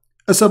 brother,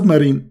 a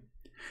submarine.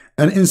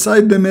 And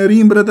inside the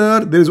marine,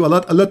 brother, there is a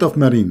lot of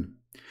marine.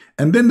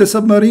 And then the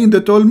submarine,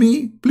 they told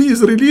me,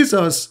 please release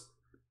us.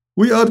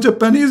 We are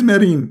Japanese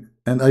marine.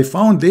 And I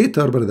found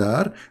later,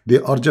 brother, they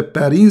are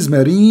Japanese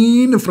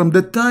marine from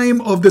the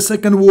time of the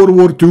Second World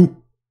War II.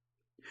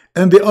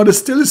 And they are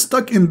still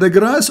stuck in the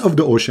grass of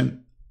the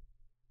ocean.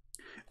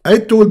 I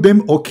told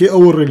them, okay, I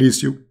will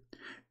release you.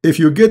 If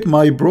you get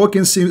my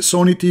broken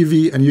Sony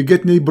TV and you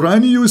get me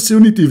brand new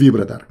Sony TV,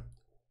 brother.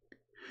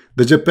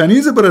 The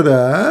Japanese,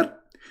 brother,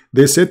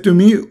 they said to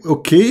me,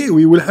 okay,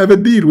 we will have a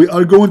deal. We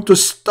are going to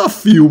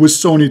stuff you with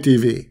Sony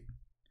TV.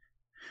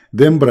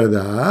 Then,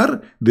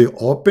 brother, they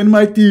open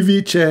my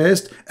TV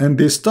chest and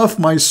they stuff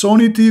my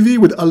Sony TV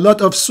with a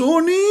lot of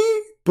Sony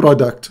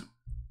product.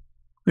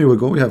 Here we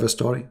go. We have a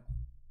story.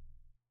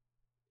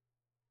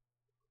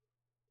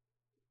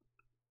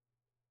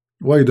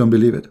 Why you don't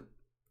believe it?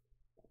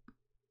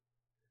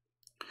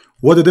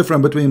 What the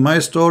difference between my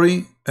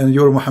story and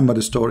your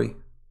Muhammad story?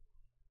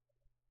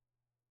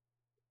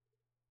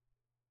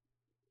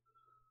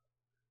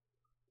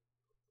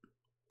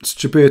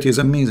 Stupidity is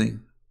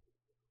amazing.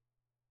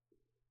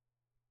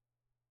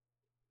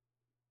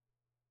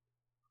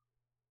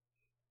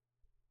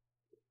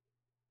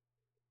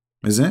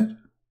 Isn't it?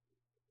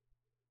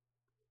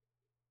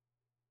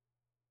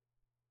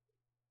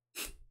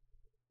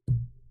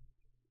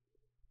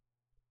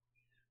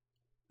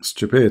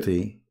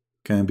 Stupidity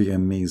can be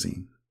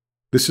amazing.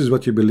 This is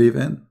what you believe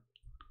in,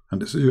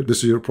 and this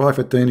is your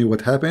prophet telling you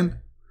what happened.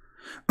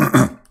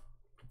 And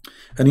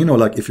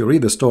like if you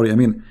read the story, I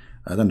mean,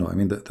 I don't know, I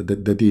mean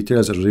the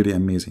details are really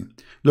amazing.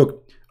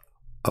 Look,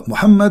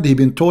 Muhammad, he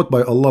been taught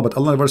by Allah, but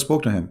Allah never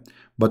spoke to him.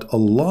 But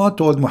Allah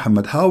told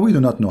Muhammad. How? We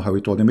do not know how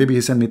he told him. Maybe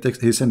he sent me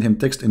text. He sent him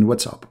text in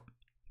WhatsApp.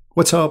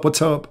 What's up?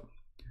 What's up?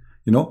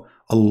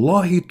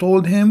 Allah, he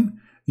told him,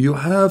 you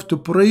have to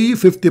pray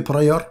 50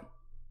 prayer.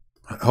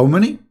 How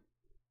many?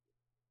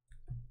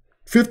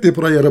 50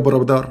 prayer,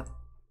 brother.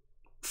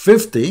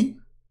 50.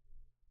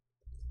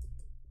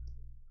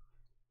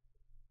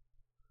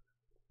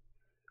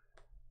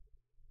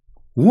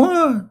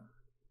 What?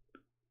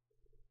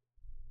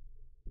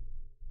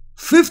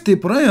 50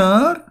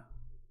 prayer?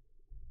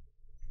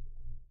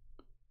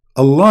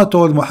 Allah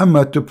told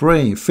Muhammad to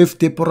pray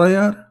 50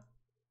 prayer?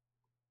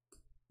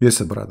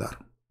 Yes, brother.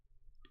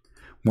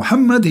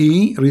 Muhammad,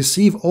 he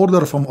received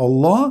order from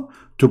Allah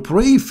to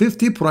pray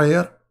 50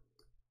 prayer.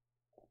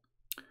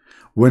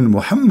 When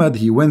Muhammad,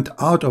 he went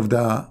out of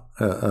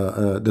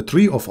the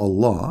tree of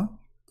Allah,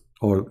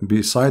 or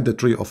beside the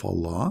tree of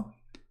Allah,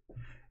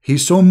 he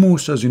saw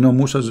Moses.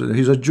 Moses,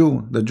 he's a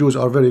Jew. The Jews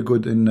are very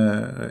good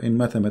in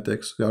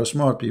mathematics. They are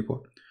smart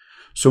people.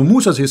 So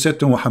Musa, he said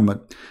to Muhammad,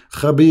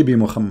 Habibi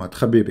Muhammad,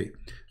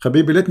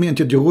 Habibi, let me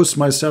introduce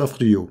myself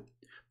to you.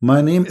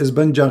 My name is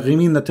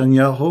Benjamin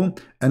Netanyahu,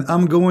 and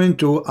I'm going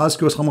to ask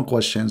you some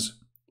questions.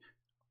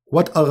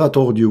 What Allah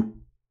told you?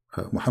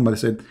 Muhammad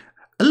said,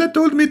 Allah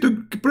told me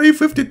to pray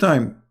 50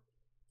 times.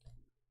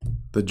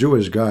 The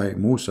Jewish guy,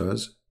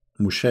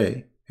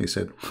 Moshe, he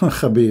said,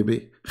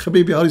 Habibi,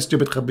 are you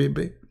stupid,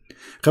 Habibi?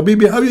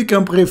 Habibi, how you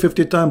can pray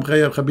 50 times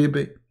prayer,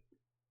 Habibi?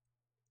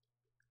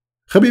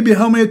 Habibi,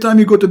 how many times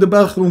you go to the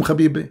bathroom,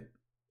 Habibi?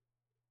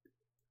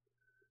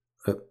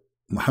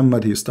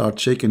 Muhammad, he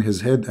starts shaking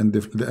his head, and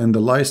the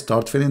lights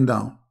start falling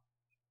down.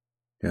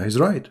 Yeah, he's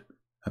right.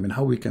 I mean,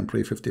 how we can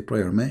pray 50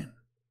 prayer, man?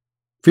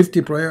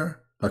 50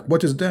 prayer? Like,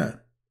 what is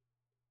that?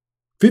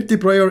 50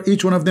 prayer,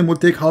 each one of them will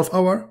take half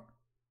hour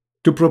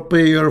to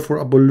prepare for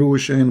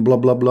ablution, blah,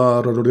 blah,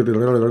 blah,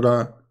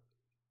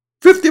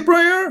 50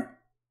 prayer?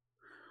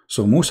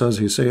 So Musa,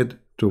 he said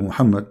to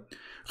Muhammad,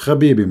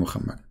 Habibi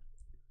Muhammad,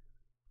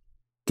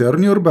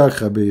 turn your back,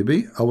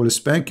 Habibi, I will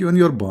spank you on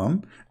your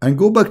bum, and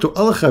go back to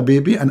Allah,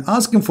 Habibi, and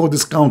ask him for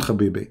discount,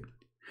 Habibi.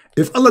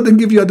 If Allah didn't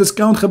give you a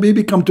discount,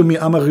 Habibi, come to me.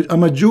 I'm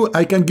a Jew,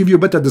 I can give you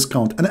better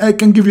discount, and I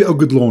can give you a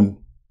good loan.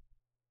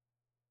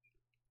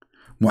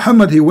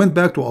 Muhammad, he went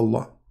back to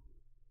Allah.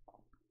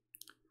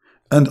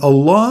 And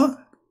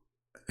Allah,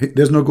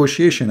 there's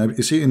negotiation.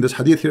 You see, in this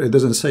hadith here, it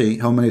doesn't say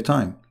how many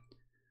times.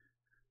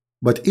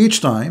 But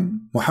each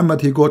time,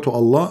 Muhammad, he go to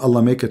Allah,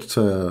 Allah make it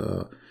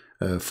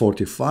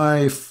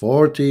 45,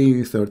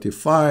 40,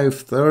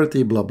 35,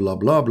 30, blah, blah,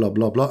 blah, blah,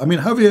 blah, blah. I mean,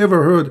 have you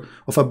ever heard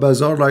of a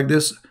bazaar like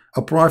this?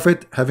 A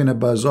prophet having a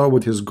bazaar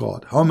with his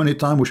God. How many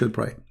times we should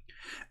pray?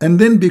 And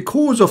then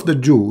because of the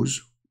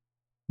Jews,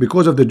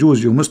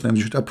 you Muslims,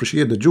 you should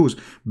appreciate the Jews.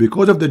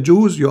 Because of the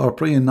Jews, you are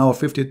praying now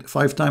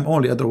 55 times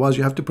only. Otherwise,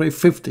 you have to pray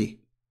 50.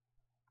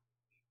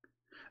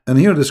 And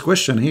here, this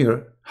question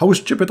here, how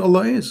stupid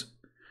Allah is.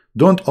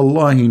 Don't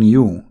Allah, he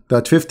knew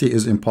that 50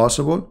 is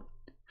impossible?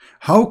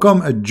 How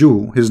come a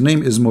Jew, his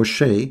name is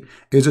Moshe,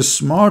 is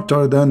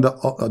smarter than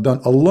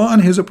Allah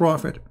and his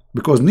prophet?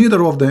 Because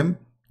neither of them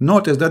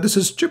noticed that this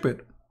is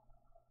stupid.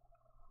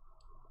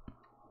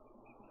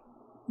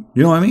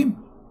 You know what I mean?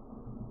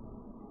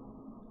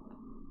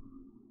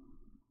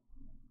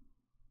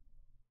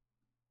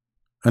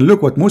 And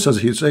look what Musa,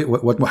 he said,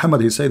 what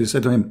Muhammad, he said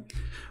to him,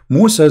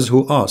 Musa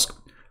who asked,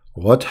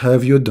 what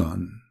have you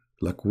done?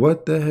 Like,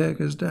 what the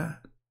heck is that?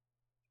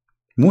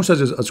 Musa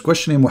is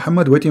questioning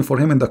Muhammad, waiting for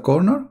him in the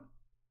corner.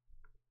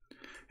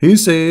 He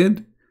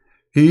said,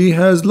 he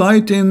has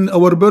lightened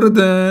our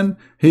burden.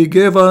 He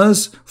gave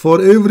us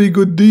for every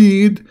good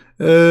deed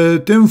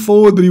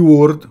tenfold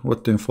reward.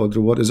 What tenfold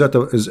reward? Is that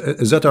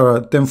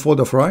a tenfold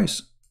of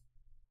rice?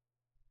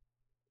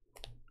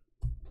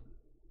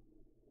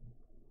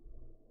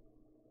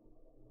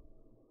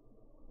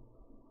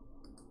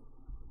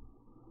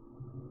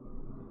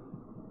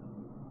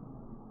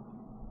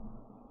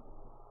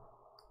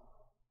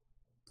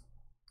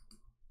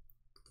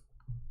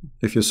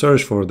 If you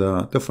search for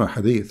the different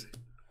hadith,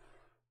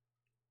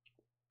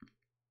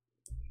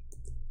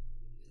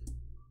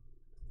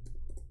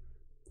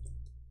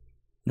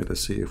 let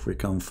us see if we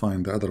can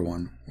find the other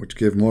one, which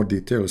give more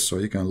details so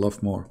you can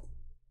love more.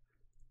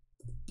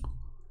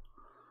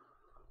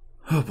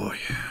 Oh boy.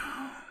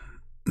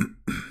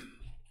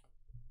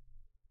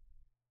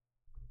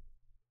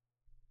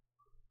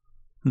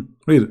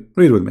 Read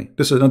with me.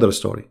 This is another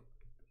story.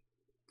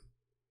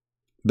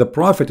 The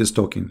Prophet is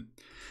talking.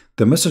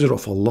 The Messenger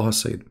of Allah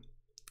said,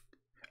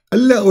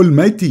 Allah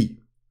Almighty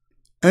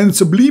and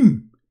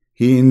Sublime,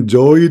 He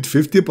enjoyed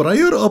 50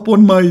 prayer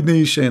upon my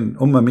nation,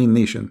 mean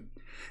nation.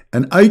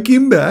 And I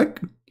came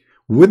back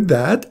with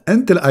that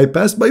until I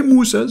passed by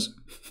Musa's.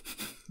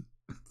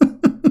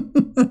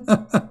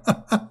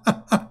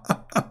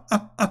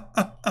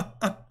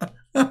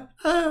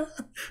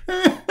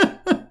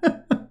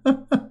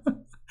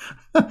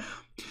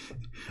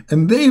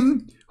 And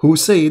then who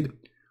said,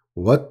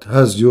 what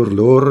has your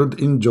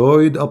Lord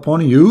enjoyed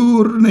upon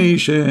your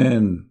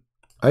nation?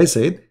 I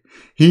said,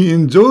 he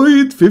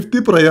enjoyed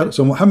 50 prayer.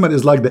 So Muhammad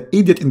is like the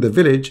idiot in the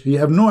village. He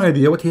have no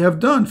idea what he have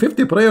done.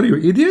 50 prayer, you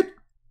idiot.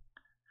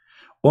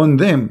 On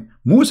them,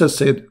 Musa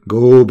said,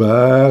 go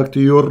back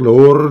to your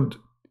Lord,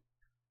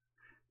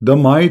 the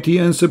mighty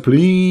and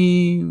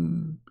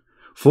supreme,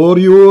 for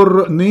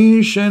your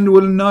nation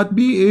will not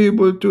be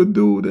able to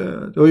do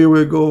that. Oh, here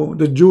we go.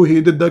 The Jew,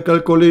 he did the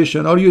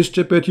calculation. Are you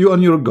stupid? You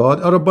and your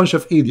God are a bunch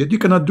of idiots. You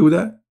cannot do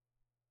that.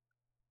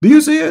 Do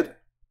you see it?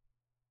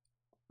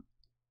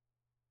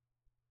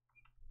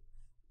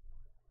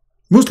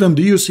 Muslim,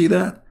 do you see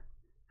that?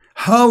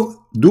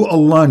 How do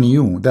Allah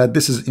knew that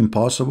this is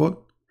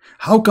impossible?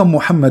 How come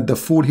Muhammad the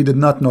fool, he did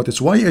not notice?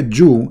 Why a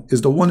Jew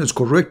is the one who is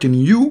correcting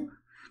you,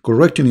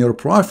 correcting your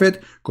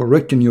prophet,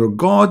 correcting your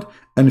God,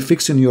 and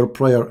fixing your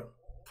prayer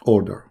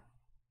order?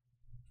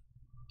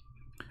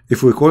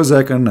 If we call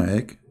Zakir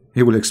Naik,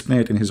 he will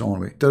explain it in his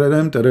own way.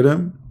 Taradam,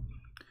 taradam,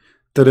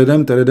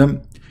 taradam,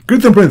 taradam.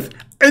 Christian Prince,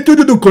 I told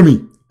you don't call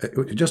me.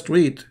 Just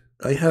wait.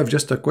 I have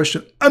just a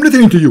question. I'm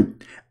listening to you.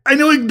 I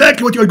know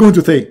exactly what you are going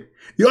to say.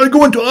 You are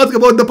going to ask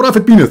about the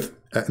prophet penis.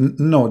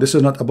 No, this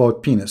is not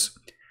about penis.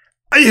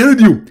 I heard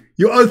you.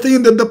 You are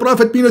saying that the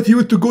prophet penis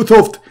used to go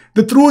soft.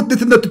 The truth,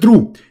 this is not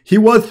true. He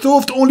was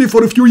soft only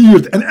for a few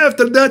years, and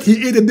after that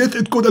he ate this.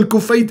 It's called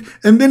al-kufait,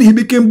 and then he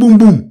became boom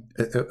boom.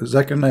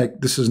 Zakir Naik,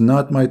 this is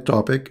not my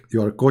topic.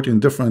 You are quoting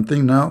different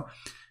thing now.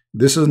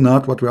 This is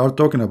not what we are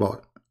talking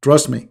about.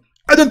 Trust me.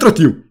 I don't trust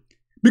you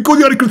because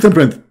you are a Christian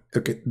friend.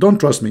 Okay, don't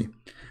trust me.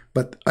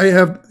 But I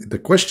have the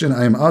question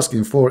I am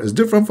asking for is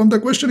different from the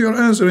question you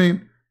are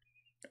answering.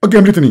 Okay,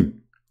 I'm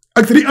listening.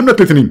 Actually, I'm not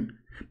listening.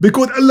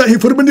 Because Allah, He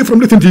forbid me from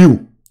listening to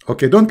you.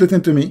 Okay, don't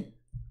listen to me.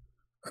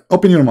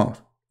 Open your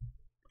mouth.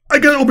 I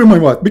cannot open my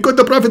mouth because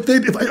the Prophet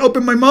said if I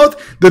open my mouth,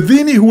 the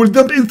zini who will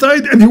jump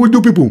inside and he will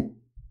do poo-poo.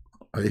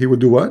 He will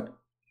do what?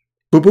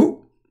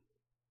 Poo-poo?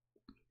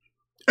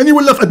 And he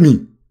will laugh at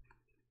me.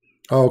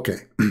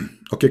 Okay.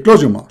 Okay,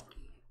 close your mouth.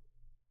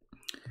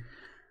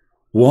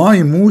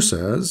 Why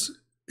Moses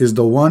is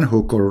the one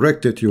who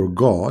corrected your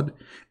God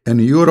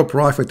and your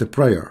prophet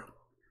prayer?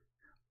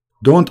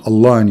 Don't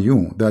Allah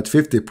knew that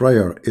 50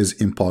 prayer is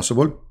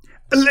impossible?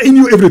 Allah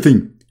knew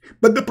everything.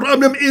 But the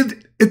problem is,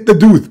 it's the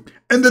dudes.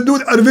 And the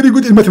dudes are very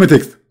good in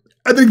mathematics.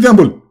 As an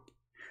example,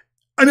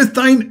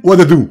 Einstein was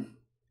a dude.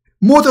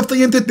 Most of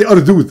scientists, they are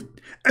dudes.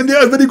 And they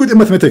are very good in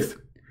mathematics.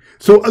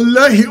 So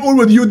Allah, He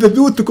always used the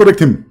dudes to correct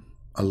him.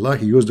 Allah,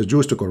 He used the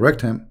Jews to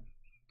correct him.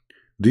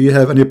 Do you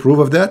have any proof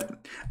of that?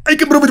 I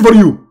can prove it for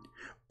you.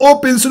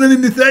 Open Sunan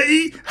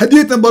al-Nisa'i,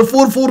 hadith number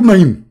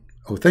 449.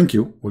 Oh, thank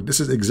you. Well, this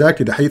is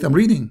exactly the hadith I'm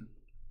reading.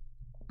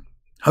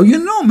 How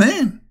you know,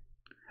 man?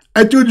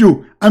 I told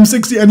you, I'm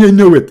 60 and I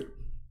know it.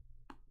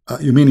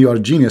 You mean you are a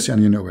genius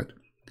and you know it.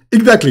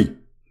 Exactly.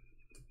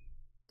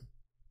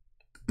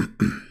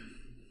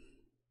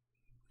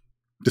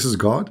 This is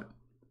God?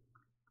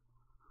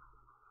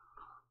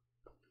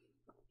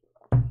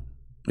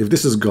 If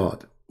this is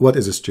God, what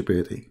is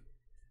stupidity?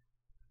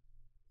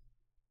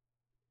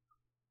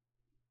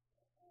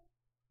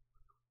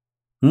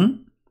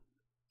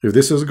 If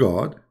this is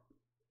God,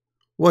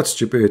 what's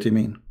stupidity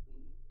mean?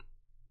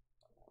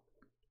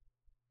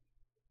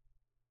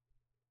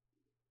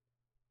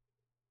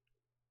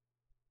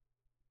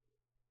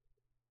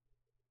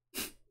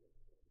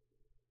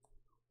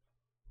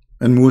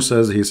 And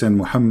Musa, he sent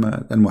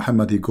Muhammad, and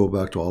Muhammad, he go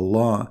back to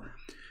Allah,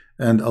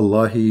 and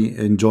Allah, he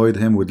enjoyed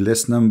him with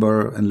less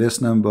number and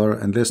less number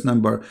and less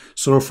number.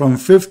 So from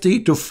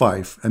 50 to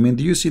 5. I mean,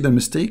 do you see the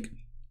mistake?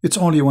 It's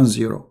only 1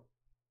 0.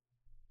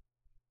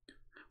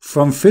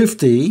 From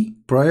 50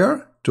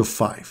 prior to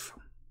 5.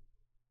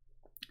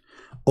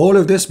 All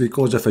of this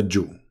because of a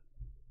Jew.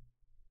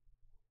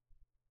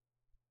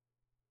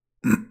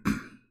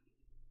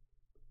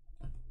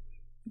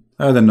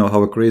 I don't know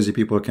how crazy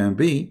people can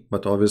be,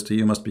 but obviously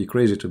you must be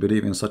crazy to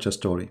believe in such a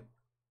story.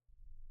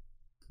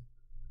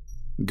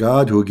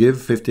 God who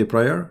give 50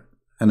 prayer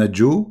and a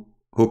Jew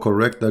who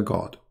correct the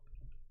God.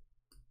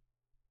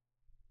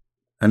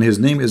 And his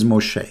name is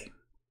Moshe.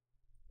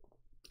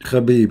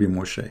 Habibi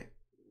Moshe.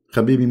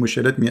 Habibi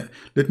Moshe,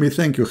 let me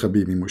thank you,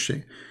 Habibi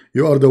Moshe.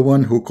 You are the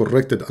one who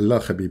corrected Allah,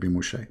 Habibi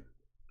Moshe.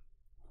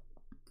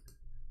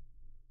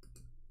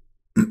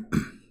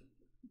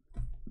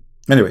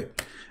 Anyway,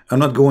 I'm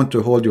not going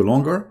to hold you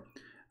longer.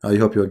 I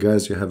hope you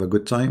guys have a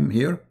good time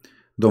here.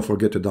 Don't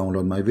forget to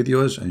download my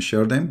videos and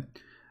share them.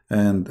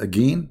 And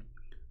again,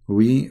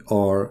 we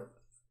are,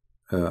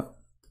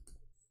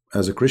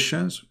 as a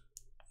Christians,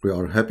 we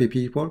are happy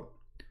people.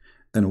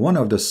 And one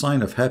of the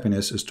signs of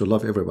happiness is to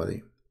love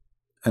everybody.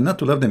 And not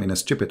to love them in a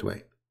stupid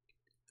way.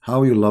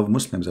 How you love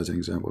Muslims, as an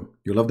example.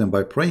 You love them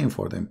by praying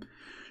for them.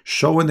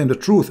 Showing them the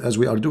truth as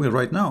we are doing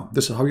right now.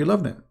 This is how you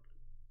love them.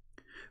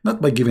 Not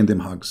by giving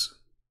them hugs.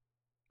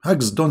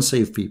 Hugs don't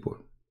save people.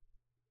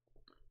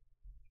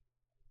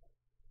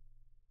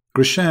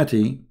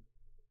 Christianity,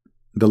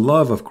 the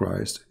love of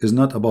Christ, is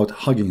not about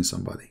hugging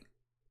somebody.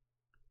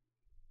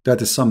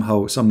 That is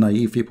somehow some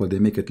naive people, they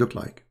make it look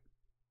like.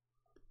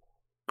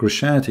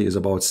 Christianity is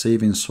about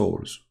saving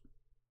souls.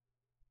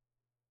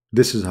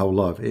 This is how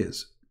love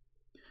is.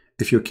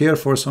 If you care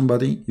for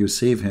somebody, you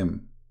save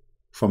him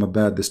from a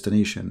bad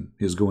destination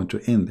he's going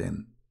to end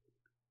in.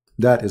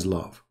 That is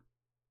love.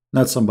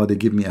 Not somebody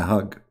give me a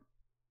hug.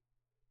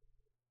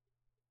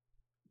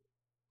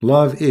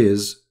 Love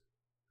is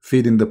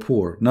feeding the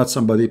poor, not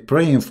somebody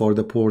praying for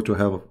the poor to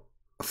have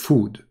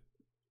food.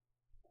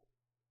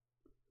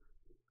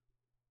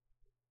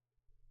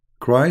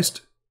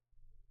 Christ,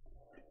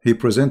 he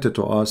presented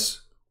to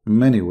us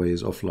many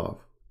ways of love.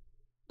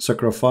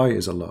 Sacrifice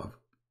is a love.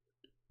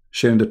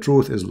 Sharing the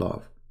truth is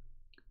love.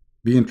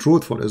 Being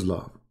truthful is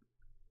love.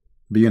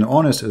 Being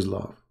honest is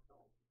love.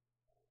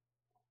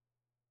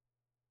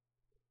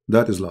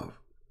 That is love.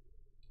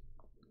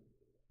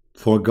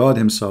 For God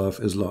himself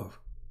is love.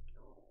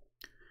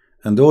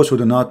 And those who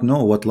do not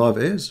know what love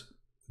is,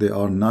 they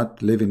are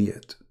not living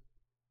yet.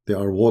 They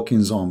are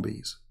walking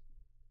zombies.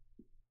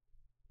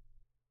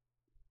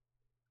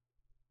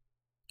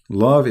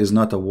 Love is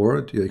not a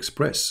word you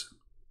express.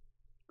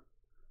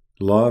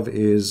 Love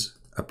is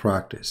a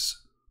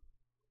practice.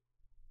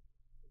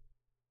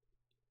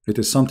 It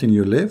is something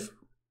you live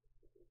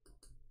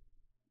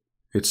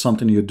It's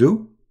something you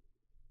do.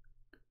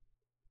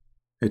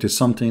 It is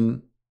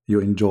something you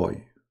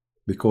enjoy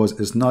because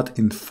it's not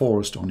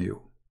enforced on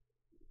you.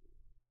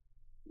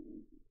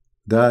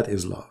 That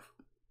is love.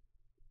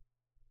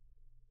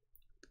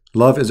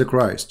 Love is a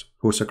Christ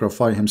who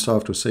sacrificed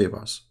himself to save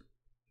us.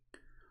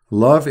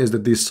 Love is the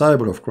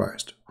disciple of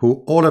Christ,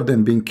 who all of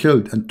them being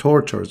killed and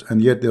tortured,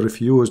 and yet they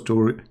refuse to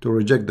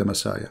reject the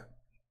Messiah.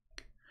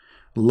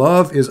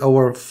 Love is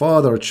our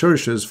father,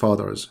 church's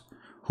fathers,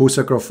 who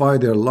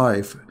sacrificed their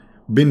life,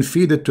 been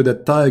fed to the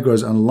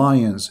tigers and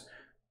lions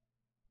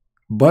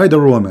by the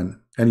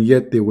Roman, and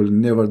yet they will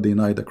never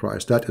deny the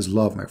Christ. That is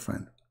love, my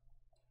friend.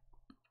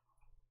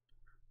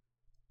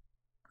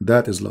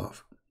 That is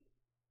love.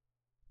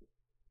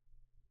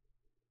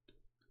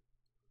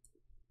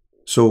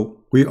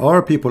 So we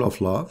are people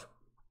of love.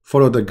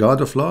 Follow the God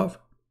of love,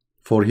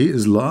 for he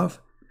is love,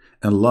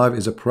 and love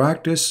is a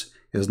practice,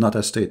 is not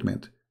a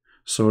statement.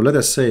 So let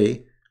us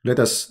say, let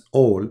us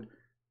all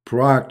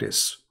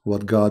practice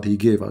what God he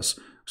gave us.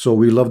 So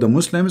we love the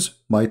Muslims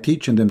by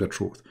teaching them the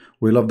truth.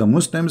 We love the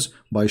Muslims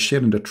by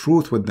sharing the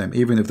truth with them,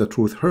 even if the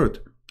truth hurt.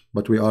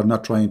 But we are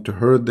not trying to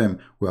hurt them.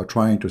 We are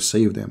trying to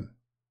save them.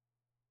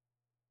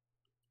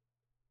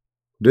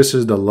 This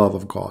is the love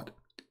of God.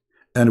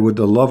 And with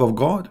the love of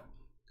God,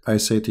 I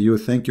say to you,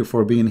 thank you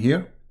for being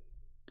here.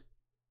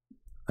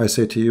 I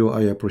say to you,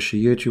 I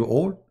appreciate you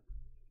all.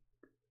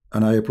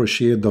 And I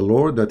appreciate the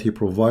Lord that he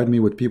provided me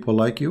with people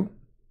like you.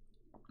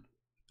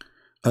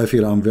 I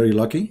feel I'm very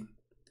lucky.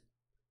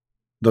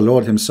 The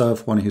Lord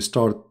himself, when he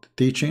started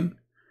teaching,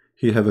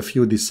 he have a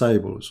few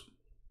disciples.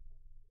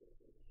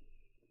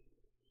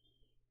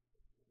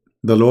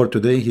 The Lord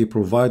today, he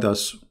provide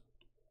us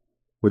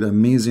with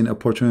amazing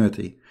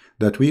opportunity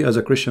that we as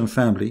a Christian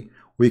family,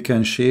 we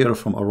can share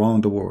from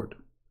around the world.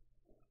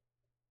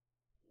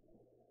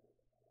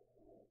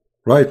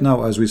 Right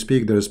now, as we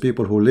speak, there's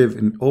people who live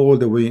in all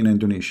the way in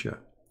Indonesia,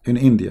 in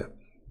India.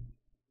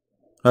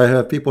 I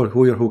have people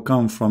who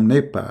come from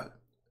Nepal.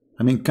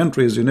 I mean,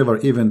 countries you never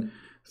even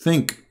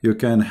think you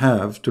can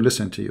have to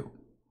listen to you.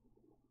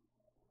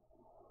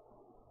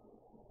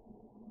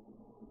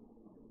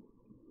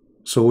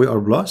 So we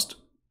are blessed,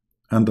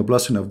 and the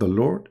blessing of the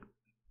Lord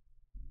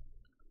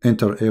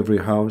enter every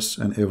house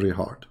and every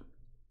heart.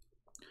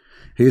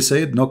 He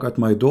said, knock at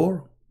my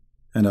door,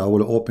 and I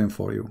will open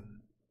for you.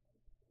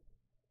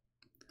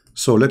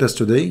 So let us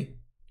today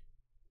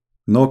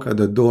knock at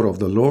the door of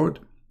the Lord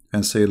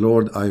and say,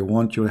 Lord, I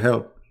want your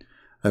help.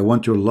 I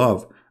want your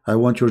love. I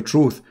want your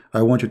truth.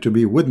 I want you to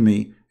be with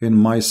me in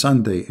my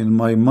Sunday, in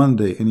my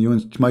Monday,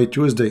 in my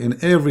Tuesday, in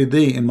every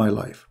day in my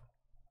life.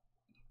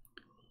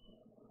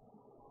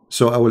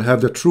 So I will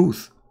have the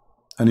truth,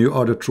 and you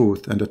are the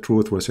truth, and the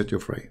truth will set you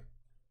free.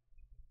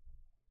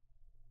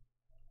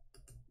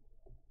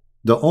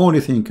 The only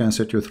thing can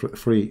set you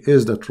free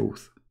is the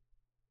truth.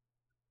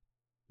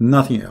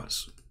 Nothing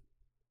else.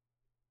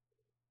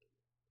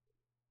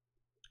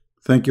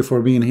 Thank you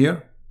for being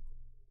here.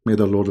 May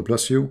the Lord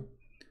bless you,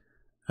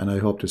 and I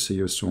hope to see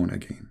you soon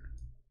again.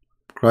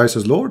 Christ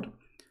is Lord,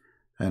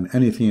 and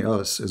anything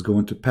else is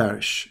going to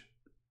perish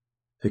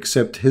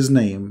except his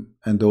name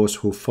and those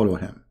who follow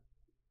him.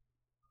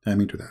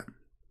 Amen to that.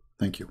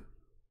 Thank you.